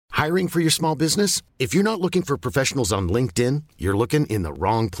Hiring for your small business? If you're not looking for professionals on LinkedIn, you're looking in the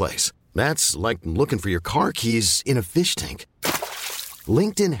wrong place. That's like looking for your car keys in a fish tank.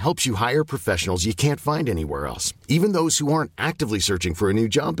 LinkedIn helps you hire professionals you can't find anywhere else, even those who aren't actively searching for a new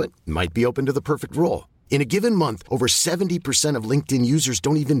job but might be open to the perfect role. In a given month, over 70% of LinkedIn users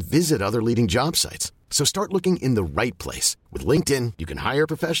don't even visit other leading job sites. So start looking in the right place. With LinkedIn, you can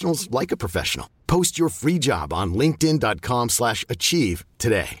hire professionals like a professional. Post your free job on linkedin.com/achieve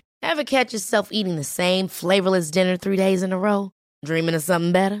today. Ever catch yourself eating the same flavorless dinner 3 days in a row? Dreaming of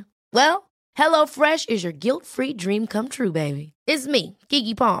something better? Well, HelloFresh is your guilt-free dream come true, baby. It's me,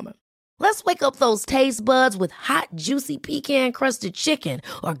 Keke Palmer. Let's wake up those taste buds with hot, juicy pecan-crusted chicken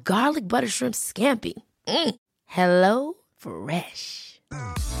or garlic butter shrimp scampi. Hello Fresh.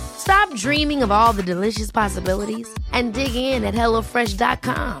 Stop dreaming of all the delicious possibilities and dig in at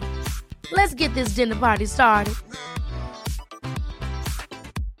HelloFresh.com. Let's get this dinner party started.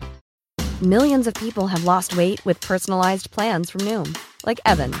 Millions of people have lost weight with personalized plans from Noom. Like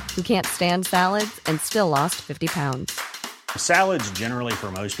Evan, who can't stand salads and still lost 50 pounds. Salads generally for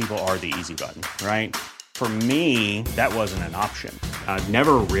most people are the easy button, right? For me, that wasn't an option. I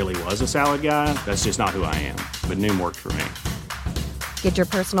never really was a salad guy. That's just not who I am. But Noom worked for me. Get your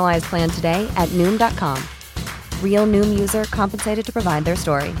personalized plan today at Noom.com. Real Noom user compensated to provide their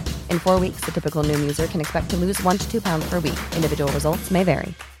story. In 4 weeks, the typical Noom user can expect to lose 1 to 2 pounds per week. Individual results may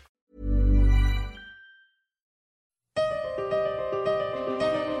vary.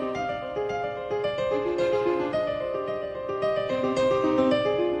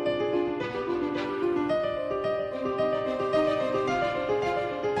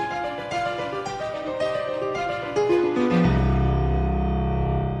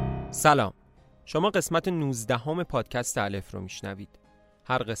 سلام، شما قسمت 19 پادکست الف رو میشنوید.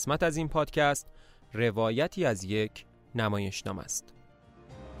 هر قسمت از این پادکست روایتی از یک نمایشنامه است.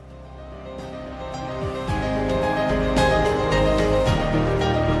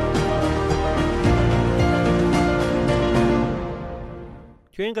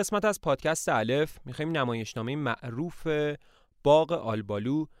 توی این قسمت از پادکست الف میخوایم نمایشنامه معروف باغ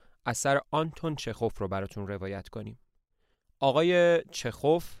آلبالو اثر آنتون چخوف رو براتون روایت کنیم. آقای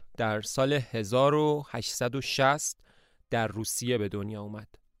چخوف در سال 1860 در روسیه به دنیا اومد.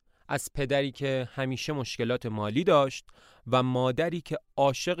 از پدری که همیشه مشکلات مالی داشت و مادری که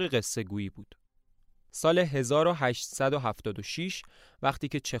عاشق قصه گویی بود. سال 1876 وقتی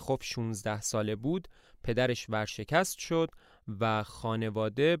که چخوف 16 ساله بود، پدرش ورشکست شد و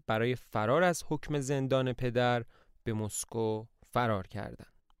خانواده برای فرار از حکم زندان پدر به مسکو فرار کردند.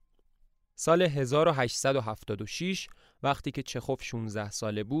 سال 1876 وقتی که چخوف 16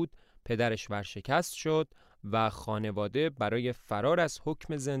 ساله بود، پدرش ورشکست شد و خانواده برای فرار از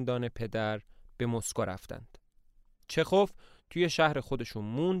حکم زندان پدر به مسکو رفتند. چخوف توی شهر خودشون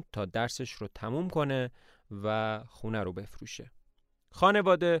موند تا درسش رو تموم کنه و خونه رو بفروشه.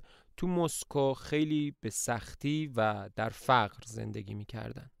 خانواده تو مسکو خیلی به سختی و در فقر زندگی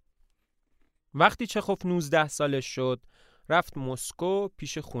می‌کردن. وقتی چخوف 19 سالش شد، رفت مسکو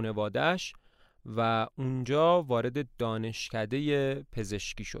پیش خانواده‌اش و اونجا وارد دانشکده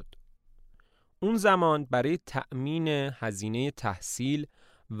پزشکی شد. اون زمان برای تأمین هزینه تحصیل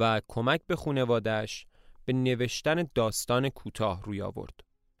و کمک به خانواده‌اش به نوشتن داستان کوتاه روی آورد.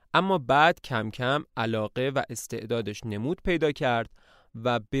 اما بعد کم کم علاقه و استعدادش نمود پیدا کرد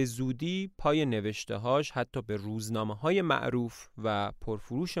و به زودی پای نوشته‌هاش حتی به روزنامه‌های معروف و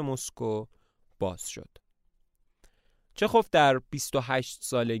پرفروش مسکو باز شد. چخوف در 28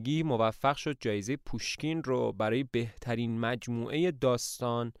 سالگی موفق شد جایزه پوشکین رو برای بهترین مجموعه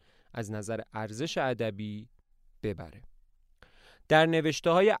داستان از نظر ارزش ادبی ببره. در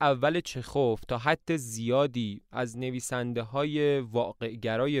نوشته‌های اول چخوف تا حد زیادی از نویسنده‌های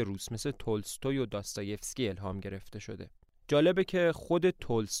واقع‌گرای روس مثل تولستوی و داستایفسکی الهام گرفته شده. جالبه که خود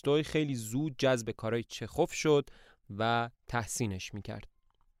تولستوی خیلی زود جذب کارهای چخوف شد و تحسینش می‌کرد.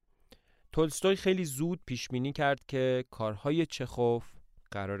 تولستوی خیلی زود پیش بینی کرد که کارهای چخوف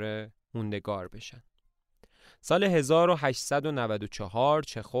قراره موندگار بشن. سال 1894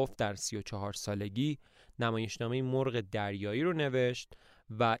 چخوف در 34 سالگی نمایشنامه مرغ دریایی رو نوشت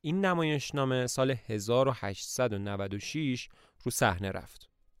و این نمایشنامه سال 1896 رو صحنه رفت.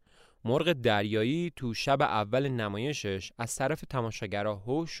 مرغ دریایی تو شب اول نمایشش از طرف تماشاگرها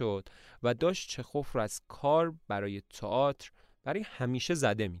هو شد و داشت چخوف رو از کار برای تئاتر برای همیشه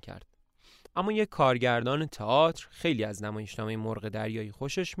زده می‌کرد. اما یک کارگردان تئاتر خیلی از نمایشنامه مرغ دریایی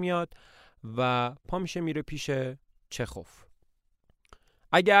خوشش میاد و پا میشه میره پیش چخوف.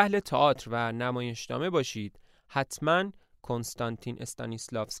 اگه اهل تئاتر و نمایشنامه باشید حتما کنستانتین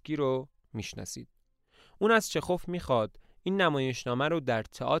استانیسلافسکی رو میشناسید. اون از چخوف میخواد این نمایشنامه رو در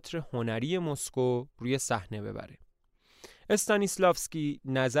تئاتر هنری مسکو روی صحنه ببره. استانیسلافسکی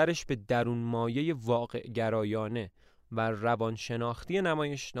نظرش به درونمایه واقع گرایانه و روانشناختی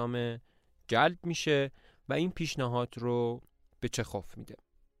نمایشنامه جلب میشه و این پیشنهاد رو به چخوف میده.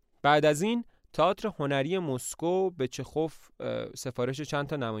 بعد از این تئاتر هنری مسکو به چخوف سفارش چند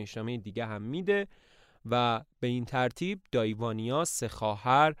تا نمایشنامه دیگه هم میده و به این ترتیب دایوانیا، سه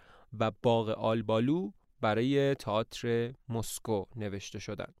خواهر و باغ آلبالو برای تئاتر مسکو نوشته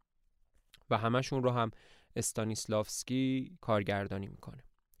شدن و همشون رو هم استانیسلافسکی کارگردانی میکنه.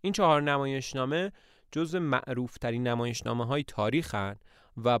 این 4 نمایشنامه جزو معروف ترین نمایشنامه های تاریخ هن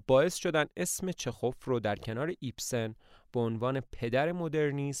و باعث شدن اسم چخوف رو در کنار ایبسن به عنوان پدر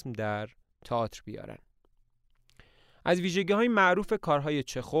مدرنیسم در تئاتر بیارن. از ویژگی‌های معروف کارهای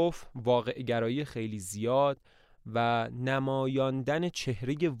چخوف واقع گرایی خیلی زیاد و نمایاندن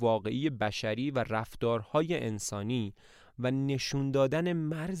چهره واقعی بشری و رفتارهای انسانی و نشون دادن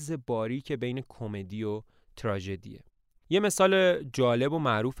مرز باریک بین کمدی و تراژدیه. یه مثال جالب و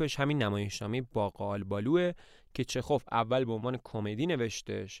معروفش همین نمایشنامه باغ آلبالوه که چخوف اول به عنوان کمدی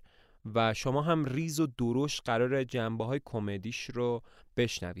نوشتش و شما هم ریز و درشت قرار جنبه‌های کمدیش رو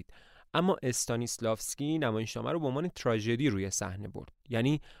بشنوید. اما استانیسلافسکی نمایشنامه رو به عنوان تراژدی روی صحنه برد.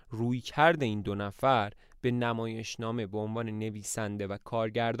 یعنی رویکرد این 2 نفر به نمایشنامه به عنوان نویسنده و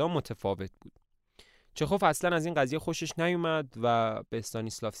کارگردان متفاوت بود. چخوف اصلا از این قضیه خوشش نیومد و به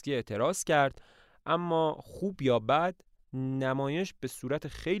استانیسلافسکی اعتراض کرد، اما خوب یا بد نمایش به صورت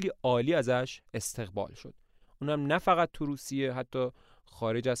خیلی عالی ازش استقبال شد. اونم نه فقط تو روسیه، حتی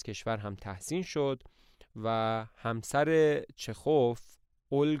خارج از کشور هم تحسین شد و همسر چخوف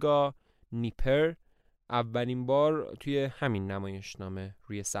اولگا نیپر اولین بار توی همین نمایشنامه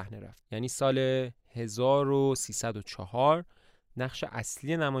روی صحنه رفت. یعنی سال 1304 نقش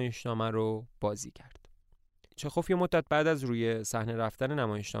اصلی نمایشنامه رو بازی کرد. چخوف یه مدت بعد از روی صحنه رفتن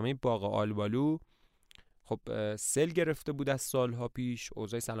نمایشنامه باغ آلبالو خب سل گرفته بود از سالها پیش،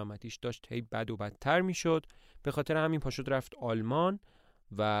 اوضاع سلامتیش داشت هی بد و بدتر میشد. به خاطر همین پاشد رفت آلمان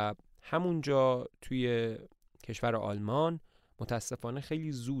و همونجا توی کشور آلمان متاسفانه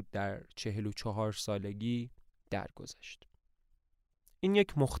خیلی زود در 44 سالگی درگذشت. این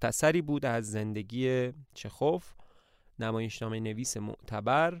یک مختصری بود از زندگی چخوف، نمایشنامه نویس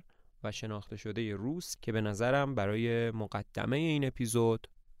معتبر و شناخته شده روس که به نظرم برای مقدمه این اپیزود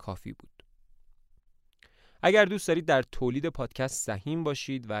کافی بود. اگر دوست دارید در تولید پادکست سهیم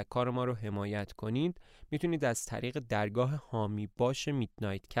باشید و کار ما رو حمایت کنید، میتونید از طریق درگاه حامی باش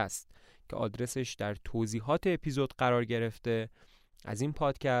میدنایت کست که آدرسش در توضیحات اپیزود قرار گرفته از این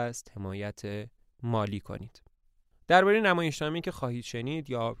پادکست حمایت مالی کنید. درباره نمایشنامه‌ای که خواهید شنید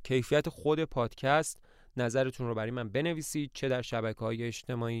یا کیفیت خود پادکست نظرتون رو برای من بنویسید، چه در شبکه‌های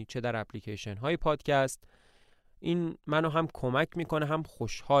اجتماعی چه در اپلیکیشن‌های پادکست. این منو هم کمک میکنه هم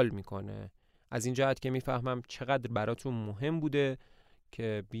خوشحال میکنه، از این جهت که میفهمم چقدر براتون مهم بوده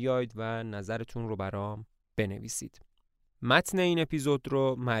که بیاید و نظرتون رو برام بنویسید. متن این اپیزود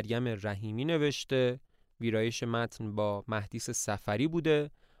رو مریم رحیمی نوشته، ویرایش متن با مهدیس سفری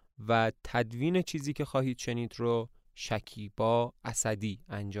بوده و تدوین چیزی که خواهید شنید رو شکیبا اسدی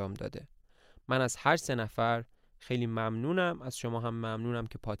انجام داده. من از هر 3 نفر خیلی ممنونم، از شما هم ممنونم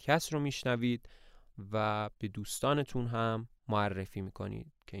که پادکست رو میشنوید و به دوستانتون هم معرفی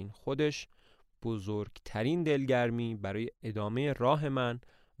میکنید که این خودش بزرگترین دلگرمی برای ادامه راه من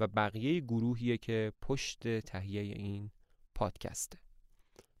و بقیه گروهیه که پشت تهیه این پادکسته.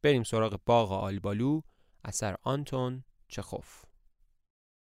 بریم سراغ باغ آلبالو اثر آنتون چخوف.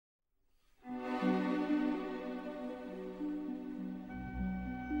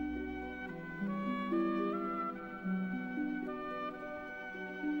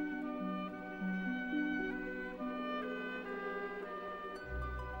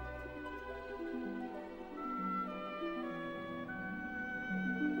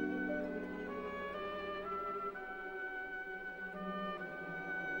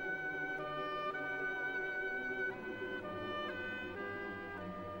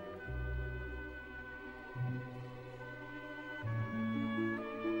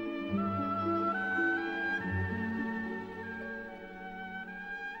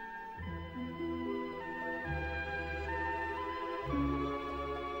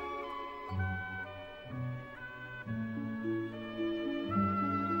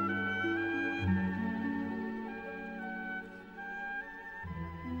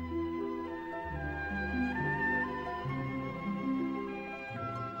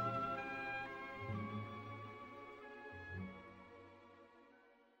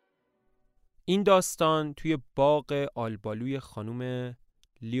 این داستان توی باغ آلبالوی خانم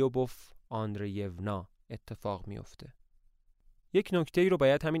لیوبوف آندریونا اتفاق میفته. یک نکته ای رو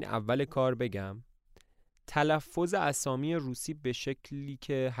باید همین اول کار بگم. تلفظ اسامی روسی به شکلی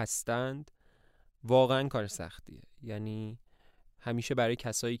که هستند واقعا کار سختیه. یعنی همیشه برای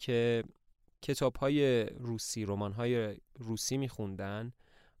کسایی که کتاب‌های روسی، رمان‌های روسی می‌خوندن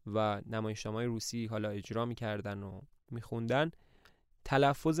و نمایشنامه‌های روسی حالا اجرا می‌کردن و می‌خوندن،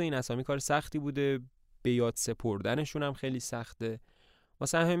 تلفظ این اسامی کار سختی بوده، به یاد سپردنشون هم خیلی سخته.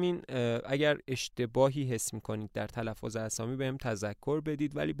 واسه همین اگر اشتباهی حس می‌کنید در تلفظ اسامی بهم تذکر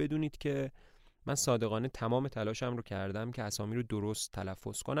بدید، ولی بدونید که من صادقانه تمام تلاشم رو کردم که اسامی رو درست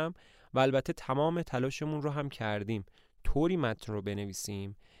تلفظ کنم و البته تمام تلاشمون رو هم کردیم طوری متن رو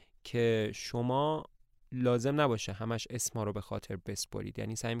بنویسیم که شما لازم نباشه همش اسما رو به خاطر بسپارید.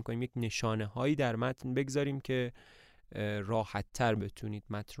 یعنی سعی می‌کنیم یک نشانه هایی در متن بگذاریم که راحت‌تر بتونید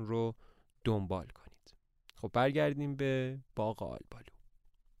متن رو دنبال کنید. خب برگردیم به باغ آلبالو.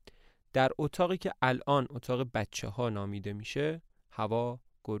 در اتاقی که الان اتاق بچه‌ها نامیده میشه، هوا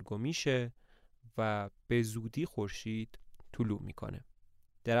گرگومیشه و به زودی خورشید طلوع میکنه.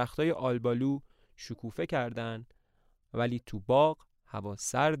 درختای آلبالو شکوفه کردن، ولی تو باغ هوا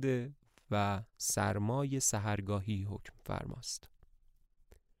سرده و سرمای سحرگاهی حکم فرماست.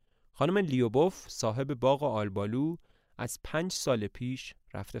 خانم لیوبوف صاحب باغ آلبالو از 5 سال پیش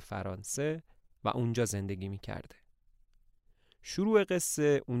رفته فرانسه و اونجا زندگی میکرده. شروع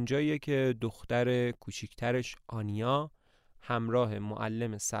قصه اونجاییه که دختر کوچیکترش آنیا همراه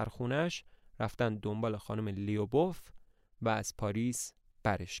معلم سرخونش رفتن دنبال خانم لیوبوف و از پاریس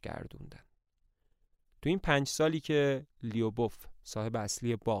برش گردوندن. تو این 5 سالی که لیوبوف صاحب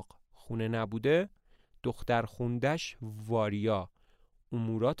اصلی باغ خونه نبوده، دختر خوندش واریا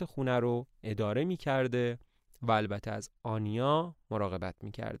امورات خونه رو اداره میکرده و البته از آنیا مراقبت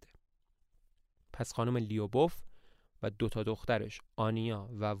میکرده. پس خانم لیوبوف و 2 دخترش آنیا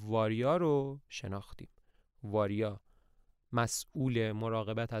و واریا رو شناختیم. واریا مسئول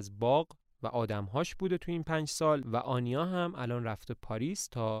مراقبت از باغ و آدمهاش بوده تو این 5 سال و آنیا هم الان رفته پاریس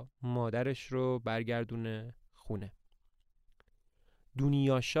تا مادرش رو برگردونه خونه.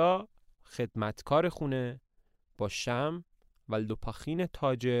 دونیاشا خدمتکار خونه با شم و لوپاخین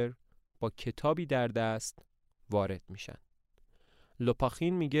تاجر با کتابی در دست وارد میشن.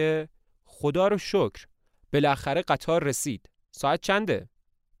 لوپاخین میگه خدا رو شکر بالاخره قطار رسید. ساعت چنده؟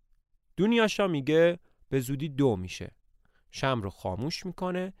 دونیاشا میگه به زودی 2 میشه. شم رو خاموش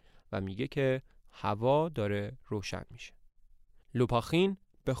میکنه و میگه که هوا داره روشن میشه. لوپاخین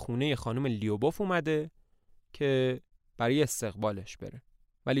به خونه خانم لیوبوف اومده که برای استقبالش بره،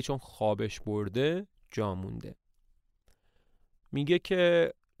 ولی چون خوابش برده جا مونده. میگه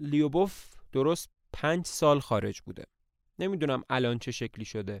که لیوبوف درست 5 سال خارج بوده. نمیدونم الان چه شکلی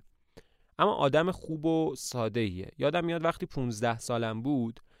شده، اما آدم خوب و ساده ایه. یادم میاد وقتی 15 سالم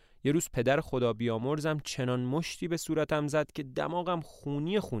بود، یه روز پدر خدا بیامرزم چنان مشتی به صورتم زد که دماغم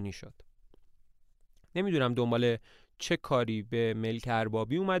خونی شد. نمیدونم دنبال چه کاری به ملک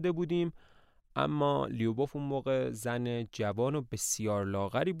اربابی اومده بودیم، اما لیوبوف اون موقع زن جوان و بسیار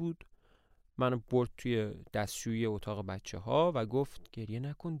لاغری بود. منو برد توی دستشویی اتاق بچه‌ها و گفت گریه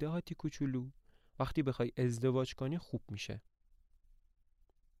نکن دهاتی کوچولو، وقتی بخوای ازدواج کنی خوب میشه.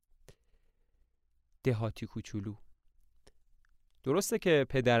 دهاتی کوچولو. درسته که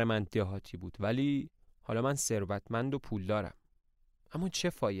پدر من دهاتی بود، ولی حالا من ثروتمند و پولدارم. اما چه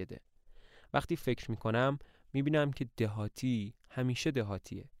فایده؟ وقتی فکر میکنم میبینم که دهاتی همیشه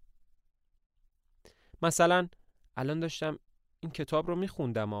دهاتیه. مثلا الان داشتم این کتاب رو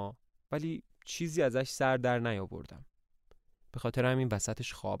میخوندم ولی چیزی ازش سر در نیاوردم. به خاطر همین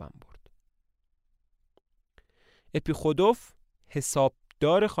وسطش خوابم برد. اپیخودوف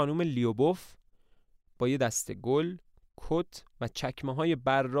حسابدار خانم لیوبوف با یه دسته گل، کت و چکمه های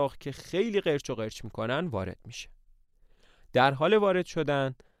براق که خیلی قرچ و قرچ میکنن وارد میشه. در حال وارد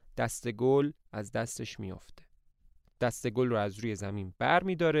شدن دسته گل از دستش میافته. دسته گل رو از روی زمین بر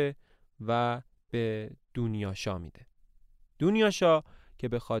میداره و به دونیاشا میده. دونیاشا که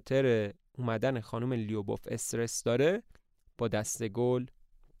به خاطر اومدن خانم لیوبوف استرس داره با دسته گل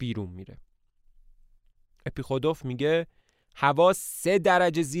بیرون میره. اپیخودوف میگه هوا 3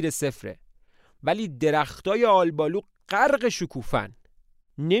 درجه زیر صفره، ولی درختای آلبالو غرق شکوفن.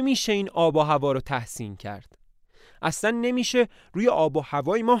 نمیشه این آب و هوا رو تحسین کرد. اصلا نمیشه روی آب و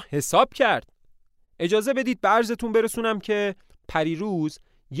هوای ما حساب کرد. اجازه بدید به عرضتون برسونم که پریروز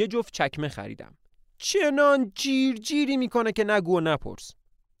یه جفت چکمه خریدم. چنان جیری میکنه که نگو و نپرس.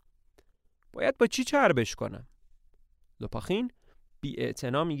 باید با چی چربش کنم؟ لوپاخین بی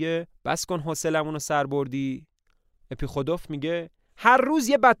اعتنا میگه بس کن حوصله‌مون رو سر بردی. اپیخودوف میگه هر روز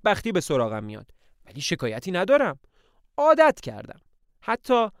یه بدبختی به سراغم میاد، ولی شکایتی ندارم. عادت کردم.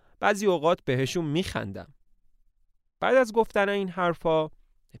 حتی بعضی اوقات بهشون میخندم. بعد از گفتن این حرفا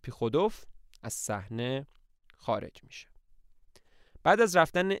اپیخودوف از صحنه خارج میشه. بعد از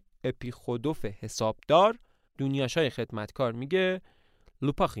رفتن اپیخودوف حسابدار، دونیاشای خدمتکار میگه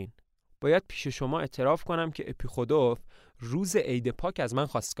لوپاخین، باید پیش شما اعتراف کنم که اپیخودوف روز عید پاک از من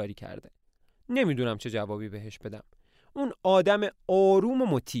خواستگاری کرده. نمیدونم چه جوابی بهش بدم. اون آدم آروم و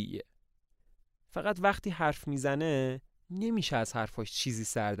مطیعه. فقط وقتی حرف میزنه نمیشه از حرفاش چیزی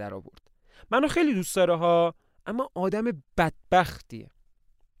سر در آورد. منو خیلی دوست داره ها، اما آدم بدبختیه.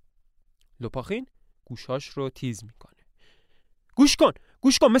 لوپاخین گوشاش رو تیز میکنه.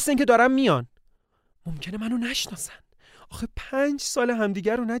 گوش کن مثل اینکه دارم میان. ممکنه منو نشناسن. آخه 5 سال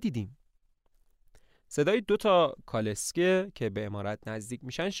همدیگر رو ندیدیم. صدای 2 کالسکه که به عمارت نزدیک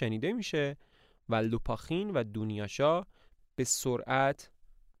میشن شنیده میشه و لوپاخین و دونیاشا به سرعت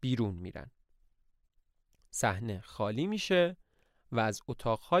بیرون میرن. صحنه خالی میشه و از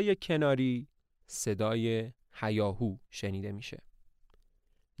اتاقهای کناری صدای هیاهو شنیده میشه.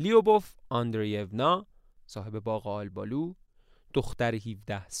 لیوبوف آندریونا، صاحب باغ آلبالو، دختر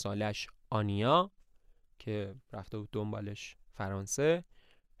 17 سالش آنیا که رفته بود دنبالش فرانسه،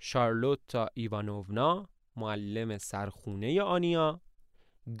 شارلوتا ایوانوونا، معلم سرخونه آنیا،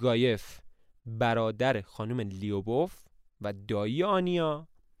 گایف، برادر خانم لیوبوف و دایی آنیا،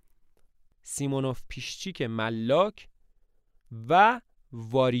 سیمونوف پیشچیک ملاک و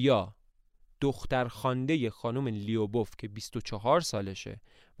واریا، دختر خوانده خانم لیوبوف که 24 سالشه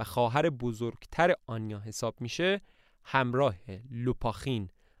و خواهر بزرگتر آنیا حساب میشه، همراه لوپاخین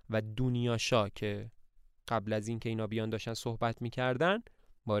و دونیاشا که قبل از این که اینا بیان داشتن صحبت میکردن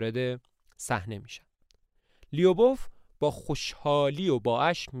وارد صحنه میشن. لیوبوف با خوشحالی و با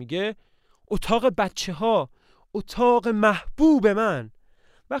اشک میگه اتاق بچه ها، اتاق محبوب من.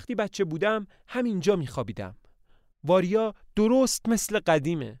 وقتی بچه بودم همینجا میخوابیدم. واریا درست مثل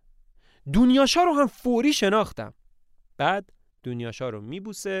قدیمه. دونیاشا رو هم فوری شناختم. بعد دونیاشا رو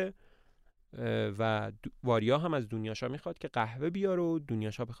میبوسه و واریا هم از دونیاشا میخواد که قهوه بیاره و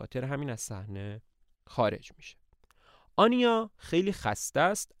دونیاشا به خاطر همین از صحنه خارج میشه. آنیا خیلی خسته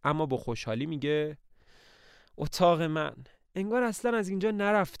است اما با خوشحالی میگه اتاق من، انگار اصلا از اینجا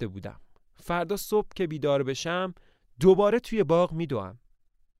نرفته بودم. فردا صبح که بیدار بشم دوباره توی باغ میدوام.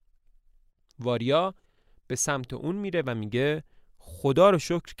 واریا به سمت اون میره و میگه خدا رو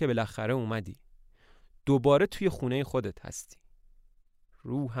شکر که بالاخره اومدی. دوباره توی خونه خودت هستی.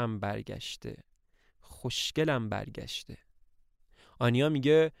 روحم برگشته. خوشگلم برگشته. آنیا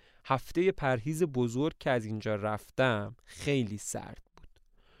میگه هفته پرهیز بزرگ که از اینجا رفتم خیلی سرد بود.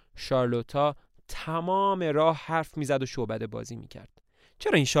 شارلوتا تمام راه حرف میزد و شعبده بازی میکرد.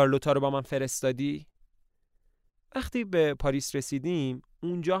 چرا این شارلوتا رو با من فرستادی؟ وقتی به پاریس رسیدیم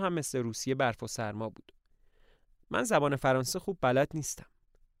اونجا هم مثل روسیه برف و سرما بود. من زبان فرانسه خوب بلد نیستم.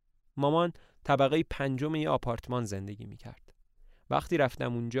 مامان طبقه 5 یه آپارتمان زندگی میکرد. وقتی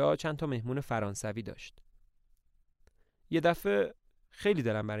رفتم اونجا چند تا مهمون فرانسوی داشت. یه دفعه خیلی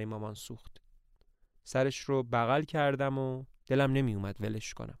دلم برای مامان سوخت. سرش رو بغل کردم و دلم نمی اومد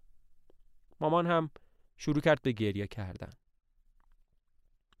ولش کنم. مامان هم شروع کرد به گریه کردن.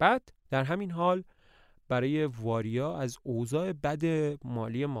 بعد در همین حال برای واریا از اوضاع بد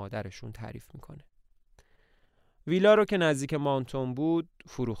مالی مادرشون تعریف میکنه. ویلا رو که نزدیک مانتون بود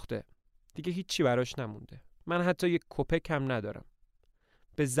فروخته. دیگه هیچی براش نمونده. من حتی یک کپک هم ندارم.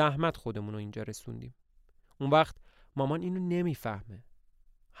 به زحمت خودمون رو اینجا رسوندیم. اون وقت مامان اینو نمیفهمه.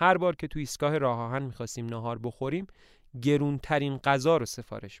 هر بار که تو ایستگاه راه آهن میخواستیم ناهار بخوریم گرونترین غذا رو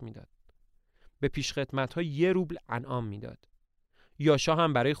سفارش میداد. به پیشخدمت‌ها 1 روبل انعام میداد. یاشا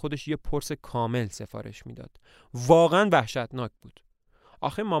هم برای خودش یه پرس کامل سفارش میداد. واقعا وحشتناک بود.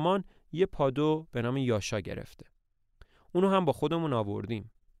 آخه مامان یه پادو به نام یاشا گرفته. اونو هم با خودمون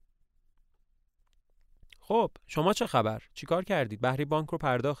آوردیم. خب شما چه خبر؟ چیکار کردید؟ بهره بانک رو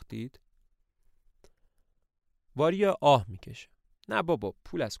پرداختید؟ واریا آه میکشه. نه بابا،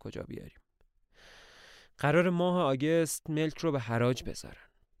 پول از کجا بیاریم؟ قرار ماه آگست ملک رو به حراج بذارن.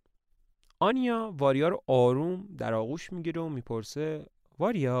 آنیا واریا رو آروم در آغوش میگیره و میپرسه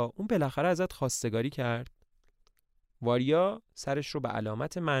واریا اون بالاخره ازت خواستگاری کرد؟ واریا سرش رو به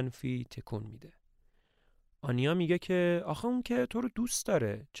علامت منفی تکون میده. آنیا میگه که آخه اون که تو رو دوست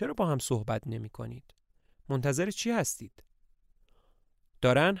داره، چرا با هم صحبت نمی کنید؟ منتظر چی هستید؟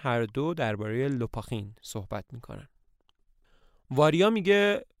 دارن هر دو درباره لوپاخین صحبت میکنن. واریا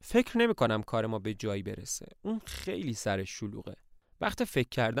میگه فکر نمی کنم کار ما به جایی برسه. اون خیلی سرش شلوغه. وقت فکر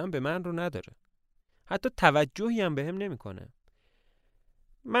کردن به من رو نداره. حتی توجهی هم بهم نمیکنه.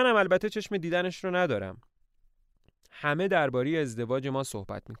 منم البته چشم دیدنش رو ندارم. همه درباره ازدواج ما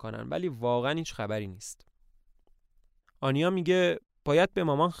صحبت میکنن ولی واقعا هیچ خبری نیست. آنیا میگه باید به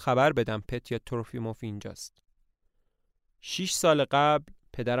مامان خبر بدم پت یا تروفیموف اینجاست. 6 سال قبل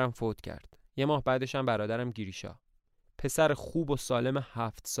پدرم فوت کرد. یه ماه بعدش هم برادرم گریشا، پسر خوب و سالم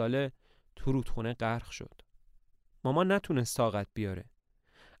 7 ساله، تو رودخونه غرق شد. مامان نتونست طاقت بیاره.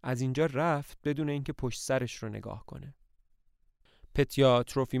 از اینجا رفت بدون اینکه پشت سرش رو نگاه کنه. پتیا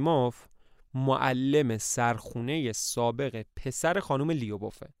تروفیموف معلم سرخونه سابق پسر خانم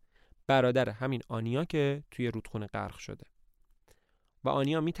لیوبوفه، برادر همین آنیا که توی رودخونه غرق شده. و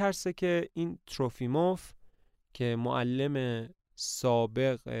آنیا میترسه که این تروفیموف که معلم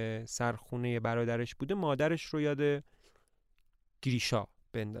سابق سرخونه برادرش بوده مادرش رو یاد گریشا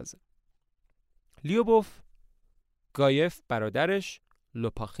بندازه. لیوبوف، گایف برادرش،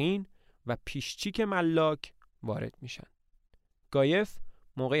 لوپاخین و پیشچیک ملاک وارد میشن. گایف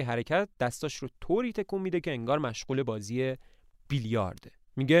موقع حرکت دستاش رو طوری تکون میده که انگار مشغول بازی بیلیارده.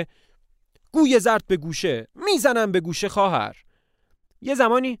 میگه گوی زرد به گوشه، میزنم به گوشه خواهر. یه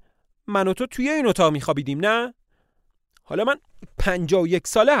زمانی من و تو توی این اتاق میخوابیدیم نه؟ حالا من 51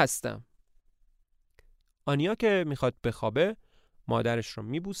 ساله هستم. آنیا که میخواد بخوابه مادرش رو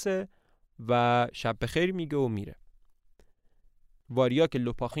میبوسه و شب بخیر میگه و میره. واریا که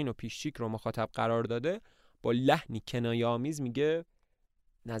لوپاخین و پیشچیک رو مخاطب قرار داده با لحنی کنایه‌آمیز میگه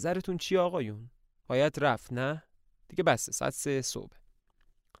نظرتون چی آقایون؟ باید رفت نه؟ دیگه بسه، ساعت 3 صبح.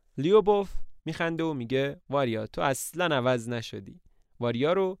 لیوبوف میخنده و میگه واریا تو اصلا عوض نشدی.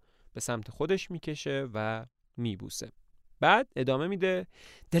 واریا رو به سمت خودش میکشه و میبوسه. بعد ادامه میده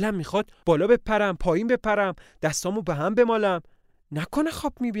دلم میخواد بالا بپرم، پایین بپرم، دستامو به هم بمالم، نکنه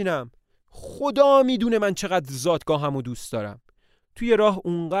خواب میبینم. خدا میدونه من چقدر زادگاهمو دوست دارم. توی راه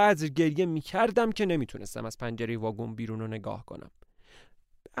اونقدر گریه میکردم که نمیتونستم از پنجره واگن بیرون رو نگاه کنم.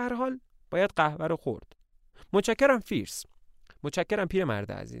 به هر حال باید قهوه رو خورد. متشکرم فیرس. متشکرم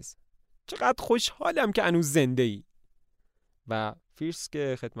پیرمرد عزیز. چقدر خوشحالم که هنوز زنده ای. و فیرس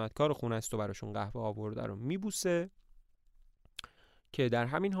که خدمتکار خونه است و براشون قهوه آورده رو میبوسه. که در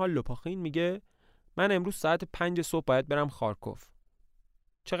همین حال لوپاخین میگه من امروز ساعت 5 صبح باید برم خارکوف.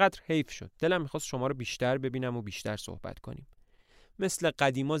 چقدر حیف شد. دلم میخواست شما رو بیشتر ببینم و بیشتر صحبت کنیم. مثل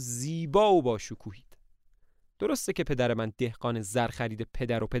قدیما زیبا و با شکوهید. درسته که پدر من دهقان زر خرید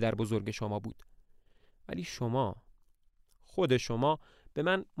پدر و پدر بزرگ شما بود. ولی شما، خود شما به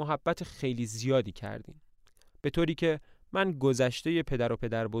من محبت خیلی زیادی کردین. به طوری که من گذشته پدر و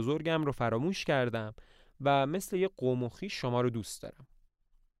پدر بزرگم رو فراموش کردم و مثل یه قوم و خویش شما رو دوست دارم.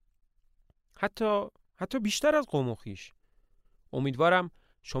 حتی بیشتر از قوم و خویش. امیدوارم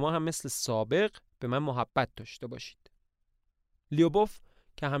شما هم مثل سابق به من محبت داشته باشید. لیوبوف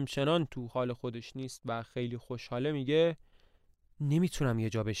که همچنان تو حال خودش نیست و خیلی خوشحاله میگه نمیتونم یه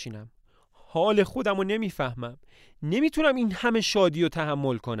جا بشینم. حال خودم رو نمیفهمم. نمیتونم این همه شادی رو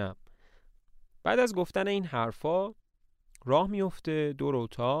تحمل کنم. بعد از گفتن این حرفا راه میفته دور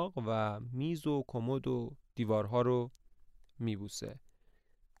اتاق و میز و کمد و دیوارها رو میبوسه.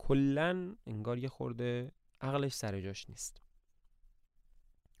 کلن انگار یه خورده عقلش سر جاش نیست.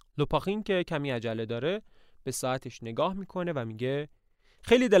 لوپاخین که کمی عجله داره به ساعتش نگاه میکنه و میگه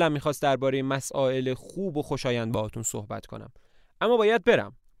خیلی دلم میخواست درباره مسائل خوب و خوشایند باهاتون صحبت کنم، اما باید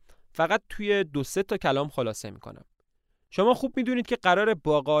برم. فقط توی 2-3 تا کلام خلاصه میکنم. شما خوب میدونید که قرار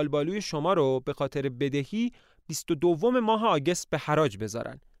باغ آلبالوی شما رو به خاطر بدهی 22 ماه آگست به حراج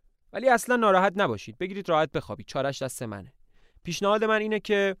بذارن. ولی اصلا ناراحت نباشید، بگیرید راحت بخوابید، چارش دست منه. پیشنهاد من اینه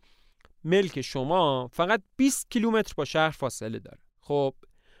که ملک شما فقط 20 کیلومتر با شهر فاصله داره. خب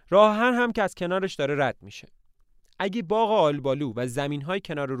راهن هم که از کنارش داره رد میشه. اگه باغ آلبالو و زمین‌های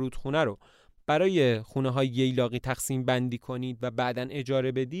کنار رودخونه رو برای خونه‌های ییلاقی تقسیم بندی کنید و بعداً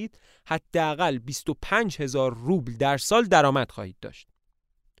اجاره بدید، حداقل 25,000 روبل در سال درآمد خواهید داشت.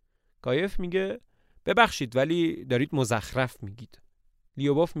 گایف میگه ببخشید ولی دارید مزخرف میگید.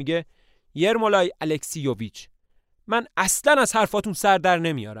 لیوبوف میگه یرمولای الکسیوویچ، من اصلاً از حرفاتون سر در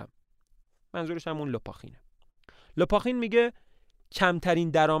نمیارم. منظورش همون لوپاخینه. لوپاخین میگه کمترین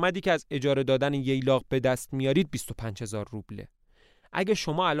درآمدی که از اجاره دادن ییلاق به دست میارید 25,000 روبله. اگه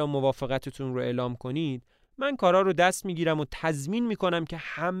شما الان موافقتتون رو اعلام کنید، من کارا رو دست میگیرم و تضمین میکنم که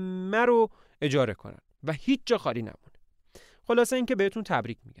همه رو اجاره کنن و هیچ جا خالی نمونه. خلاصه این که بهتون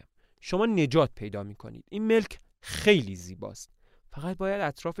تبریک میگم. شما نجات پیدا میکنید. این ملک خیلی زیباست. فقط باید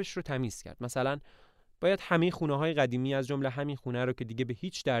اطرافش رو تمیز کرد. مثلا باید همه خونه‌های قدیمی از جمله همین خونه رو که دیگه به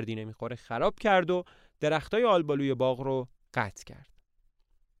هیچ دردی نمیخوره خراب کرد و درختای آلبالوی باغ رو قطع کرد.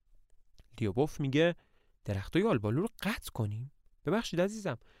 لیوبوف میگه درختای آلبالو رو قطع کنیم؟ ببخشید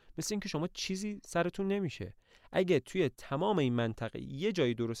عزیزم، مثل اینکه شما چیزی سرتون نمیشه. اگه توی تمام این منطقه یه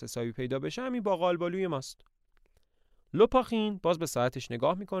جایی درست حسابی پیدا بشه همین باغ آلبالوی ماست. لوپاخین باز به ساعتش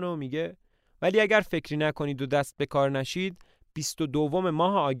نگاه میکنه و میگه ولی اگر فکری نکنید و دست به کار نشید 22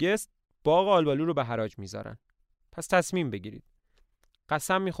 ماه آگست باغ آلبالو رو به حراج میذارن. پس تصمیم بگیرید.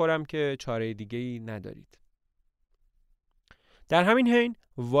 قسم میخورم که چاره دیگه‌ای ندارید. در همین حین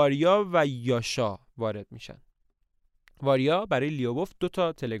واریا و یاشا وارد میشن. واریا برای لیوبوف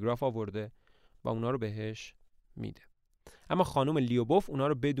 2 تلگراف آورده و اونا رو بهش میده. اما خانم لیوبوف اونا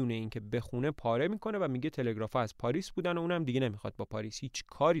رو بدون اینکه بخونه پاره میکنه و میگه تلگراف‌ها از پاریس بودن و اونم دیگه نمیخواد با پاریس هیچ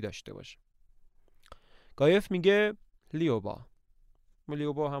کاری داشته باشه. گایف میگه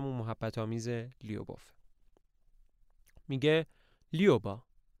لیوبا همون محبت آمیز لیوبوف. میگه لیوبا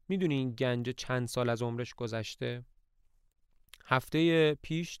میدونی این گنج چند سال از عمرش گذشته؟ هفته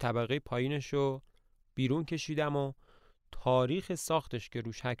پیش طبقه پایینشو بیرون کشیدم و تاریخ ساختش که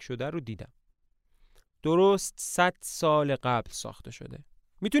روش حک شده رو دیدم. درست 100 سال قبل ساخته شده.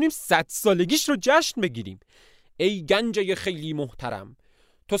 میتونیم 100 سالگیش رو جشن بگیریم. ای گنجه خیلی محترم،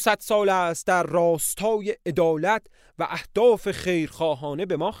 تو 100 سال است در راستای عدالت و اهداف خیرخواهانه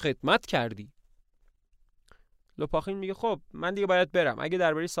به ما خدمت کردی. لوپاخین میگه خب من دیگه باید برم. اگه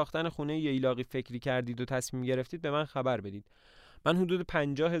درباره ساختن خونه ییلاقی فکری کردید و تصمیم گرفتید به من خبر بدید. من حدود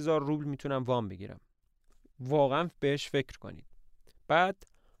 50,000 روبل میتونم وام بگیرم. واقعا بهش فکر کنید. بعد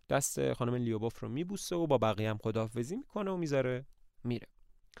دست خانم لیوبوف رو میبوسه و با بقیه هم خداحافظی میکنه و میذاره میره.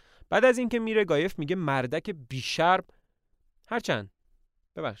 بعد از اینکه میره گایف میگه مردک بیشرم، هرچند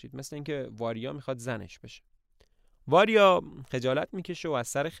ببخشید مثل اینکه واریا میخواد زنش بشه. واریا خجالت میکشه و از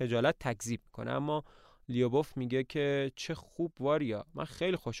سر خجالت تکذیب میکنه، اما لیوبوف میگه که چه خوب واریا، من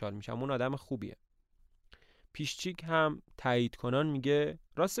خیلی خوشحال میشم، اون آدم خوبیه. پیشچیک هم تایید کنان میگه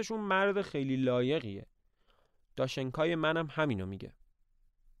راستش اون مرد خیلی لایقیه. داشنکای منم همینو میگه.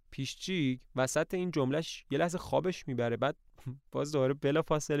 پیشچیک وسط این جملهش یه لحظه خوابش میبره، بعد باز دوباره بلا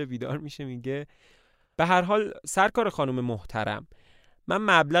فاصله بیدار میشه، میگه به هر حال سرکار خانم محترم، من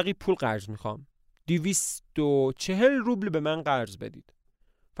مبلغی پول قرض میخوام. 240 روبل به من قرض بدید.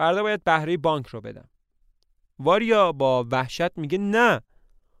 فردا باید بهره بانک رو بدم. واریا با وحشت میگه نه.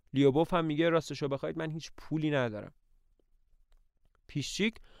 لیوبوف هم میگه راستشو بخواید من هیچ پولی ندارم.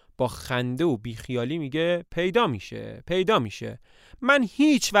 پیشچیک با خنده و بیخیالی میگه پیدا میشه. من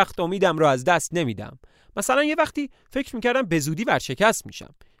هیچ وقت امیدم رو از دست نمیدم. مثلا یه وقتی فکر میکردم به زودی ورشکست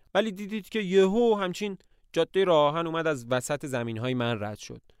میشم، ولی دیدید که یهو همچین جاده راهن اومد از وسط زمینهای من رد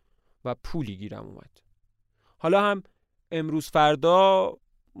شد و پولی گیرم اومد. حالا هم امروز فردا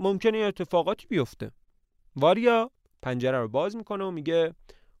ممکنه اتفاقاتی بیفته. واریا پنجره رو باز میکنه و میگه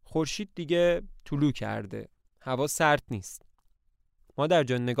خورشید دیگه طلوع کرده، هوا سرد نیست. مادر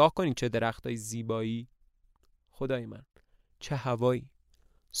جان نگاه کنید چه درختای زیبایی. خدای من چه هوایی.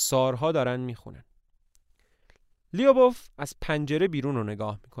 سارها دارن میخونن. لیوبوف از پنجره بیرون رو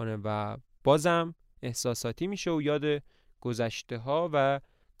نگاه میکنه و بازم احساساتی میشه و یاد گذشته ها و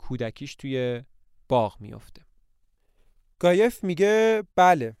کودکیش توی باغ میافته. گایف میگه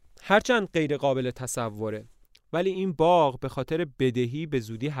بله، هرچند غیر قابل تصوره، ولی این باغ به خاطر بدهی به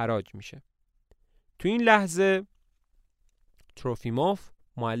زودی حراج میشه. تو این لحظه تروفیموف،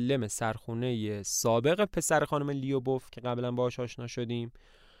 معلم سرخونه سابق پسر خانم لیوبوف که قبلا باهاش آشنا شدیم،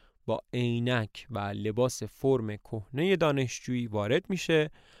 با عینک و لباس فرم کهنه دانشجویی وارد میشه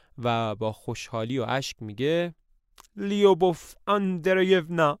و با خوشحالی و اشک میگه لیوبوف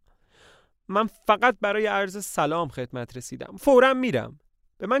آندریونا، من فقط برای عرض سلام خدمت رسیدم. فوراً میرم.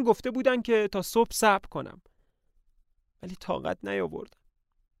 به من گفته بودن که تا صبح صبر کنم، ولی طاقت نیاوردم.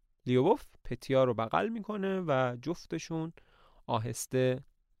 لیوبوف پتیا رو بغل میکنه و جفتشون آهسته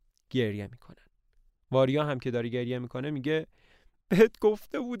گریه میکنن. واریا هم که داره گریه میکنه میگه بهت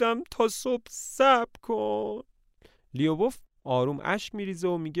گفته بودم تا صبح صبر کن. لیوبوف آروم اشک میریزه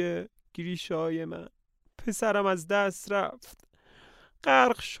و میگه گریشای من، پسرم از دست رفت،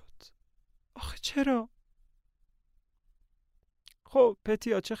 غرق شد. آخه چرا؟ خب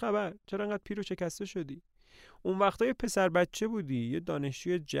پتیا چه خبر؟ چرا انقدر پیر و شکسته شدی؟ اون وقتا یه پسر بچه بودی، یه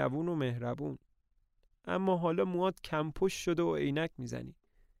دانشجوی جوون و مهربون، اما حالا موات کم پشت شده و عینک میزنی.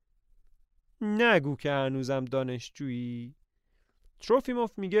 نگو که هنوزم دانشجویی.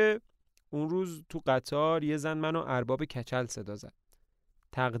 تروفیموف میگه اون روز تو قطار یه زن منو ارباب کچل صدا زد.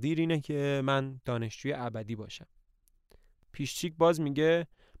 تقدیر اینه که من دانشجوی ابدی باشم. پیشچیک باز میگه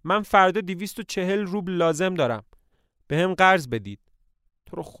من فردا 240 روبل لازم دارم، به هم قرض بدید.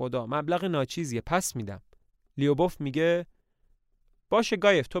 تو رو خدا مبلغ ناچیزیه، پس میدم. لیوبوف میگه باشه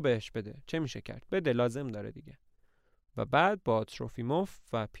گایف تو بهش بده، چه میشه کرد، بده، لازم داره دیگه. و بعد با تروفیموف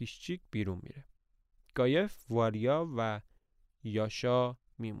و پیشچیک بیرون میره. گایف، واریا و یاشا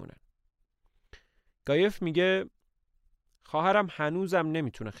میمونن. گایف میگه خواهرم هنوزم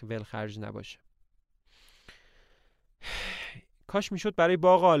نمیتونه ولخرج نباشه. کاش میشد برای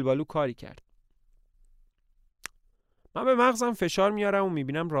باغ آلبالو کاری کرد. من به مغزم فشار میارم و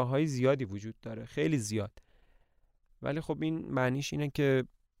میبینم راههای زیادی وجود داره، خیلی زیاد. ولی خب این معنیش اینه که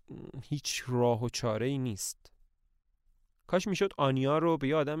هیچ راه و چاره‌ای نیست. کاش میشد آنیا رو به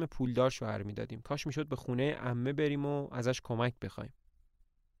یه آدم پولدار شوهر میدادیم. کاش میشد به خونه عمه بریم و ازش کمک بخوایم.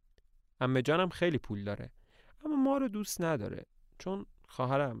 عمه جانم خیلی پول داره، اما ما رو دوست نداره، چون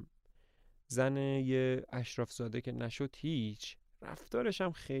خواهرم زن یه اشراف زاده که نشد هیچ، رفتارش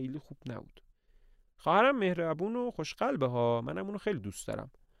هم خیلی خوب نبود. خواهرم مهربون و خوشقلبه ها، منم اونو خیلی دوست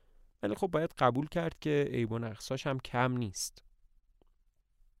دارم، ولی خب باید قبول کرد که عیب و نقصاش هم کم نیست.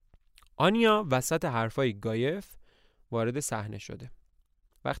 آنیا وسط حرفای گایف وارد صحنه شده.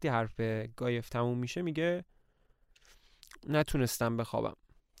 وقتی حرف گایف تموم میشه میگه نتونستم بخوابم،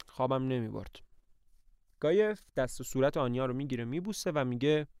 خوابم نمیبرد. گایف دست و صورت آنیا رو میگیره میبوسه و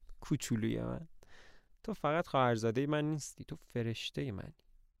میگه کوچولوی من، تو فقط خواهرزاده من نیستی، تو فرشته منی،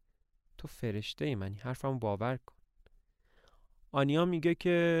 تو فرشته منی، حرفمو باور کن. آنیا میگه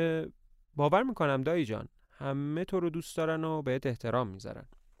که باور میکنم دایی جان، همه تو رو دوست دارن و بهت احترام میذارن،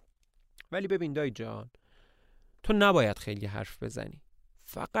 ولی ببین دایی جان، تو نباید خیلی حرف بزنی،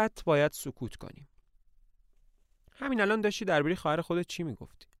 فقط باید سکوت کنی. همین الان داشتی درباره خواهر خودت چی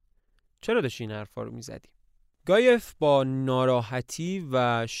میگفتی؟ چرا داشتی این حرفا رو میزدی؟ گایف با ناراحتی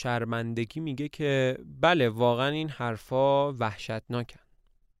و شرمندگی میگه که بله واقعا این حرفا وحشتناکن.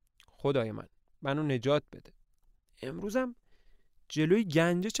 خدای من، منو نجات بده. امروزم جلوی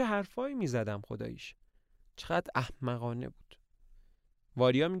گنجه چه حرفایی میزدم خداییش. چقدر احمقانه بود.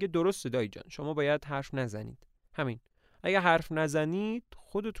 واریا میگه درسته دایی جان، شما باید حرف نزنید. همین. اگه حرف نزنید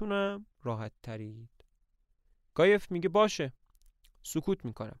خودتونم راحت ترید. گایف میگه باشه، سکوت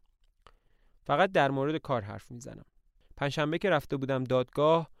میکنم. فقط در مورد کار حرف میزنم. پنجشنبه که رفته بودم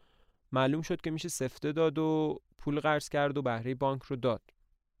دادگاه معلوم شد که میشه سفته داد و پول قرض کرد و بهره بانک رو داد.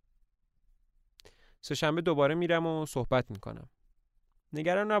 سه‌شنبه دوباره میرم و صحبت میکنم.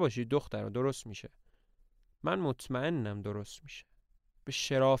 نگران نباشید دختر، درست میشه. من مطمئنم درست میشه. به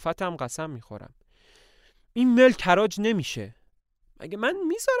شرافتم قسم میخورم. این ملک حراج نمیشه. مگه من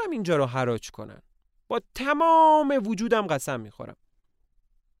میذارم اینجا رو حراج کنن؟ با تمام وجودم قسم میخورم.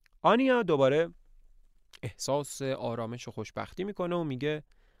 آنیا دوباره احساس آرامش و خوشبختی میکنه و میگه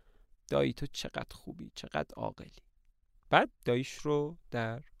دایی تو چقدر خوبی، چقدر عاقلی. بعد داییش رو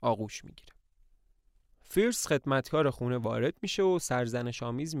در آغوش میگیره. فیرس خدمتکار خونه وارد میشه و سرزنش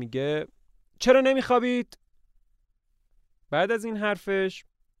آمیز میگه چرا نمیخوابید؟ بعد از این حرفش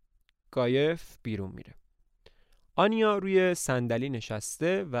گایف بیرون میره. آنیا روی صندلی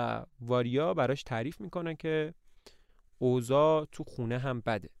نشسته و واریا براش تعریف میکنه که اوضاع تو خونه هم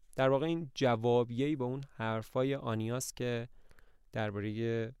بده. در واقع این جوابیه‌ای به اون حرفای آنیاست که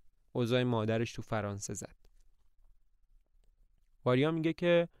درباره اوضاع مادرش تو فرانسه زد. واریا میگه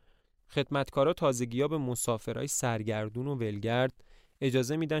که خدمتکارا تازگی‌ها به مسافرای سرگردون و ولگرد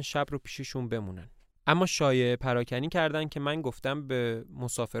اجازه میدن شب رو پیششون بمونن. اما شایعه پراکنی کردن که من گفتم به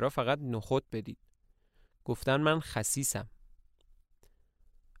مسافرها فقط نخود بدید. گفتن من خسیسم.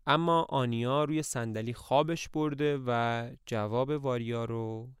 اما آنیا روی صندلی خوابش برده و جواب واریا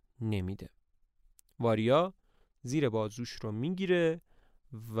رو نمیده. واریا زیر بازوش رو میگیره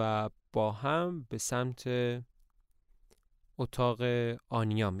و با هم به سمت اتاق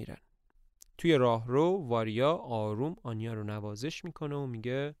آنیا میرن. توی راهرو واریا آروم آنیا رو نوازش میکنه و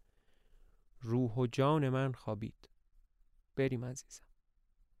میگه روح و جان من خوابید. بریم عزیزم،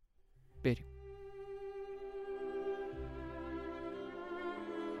 بریم.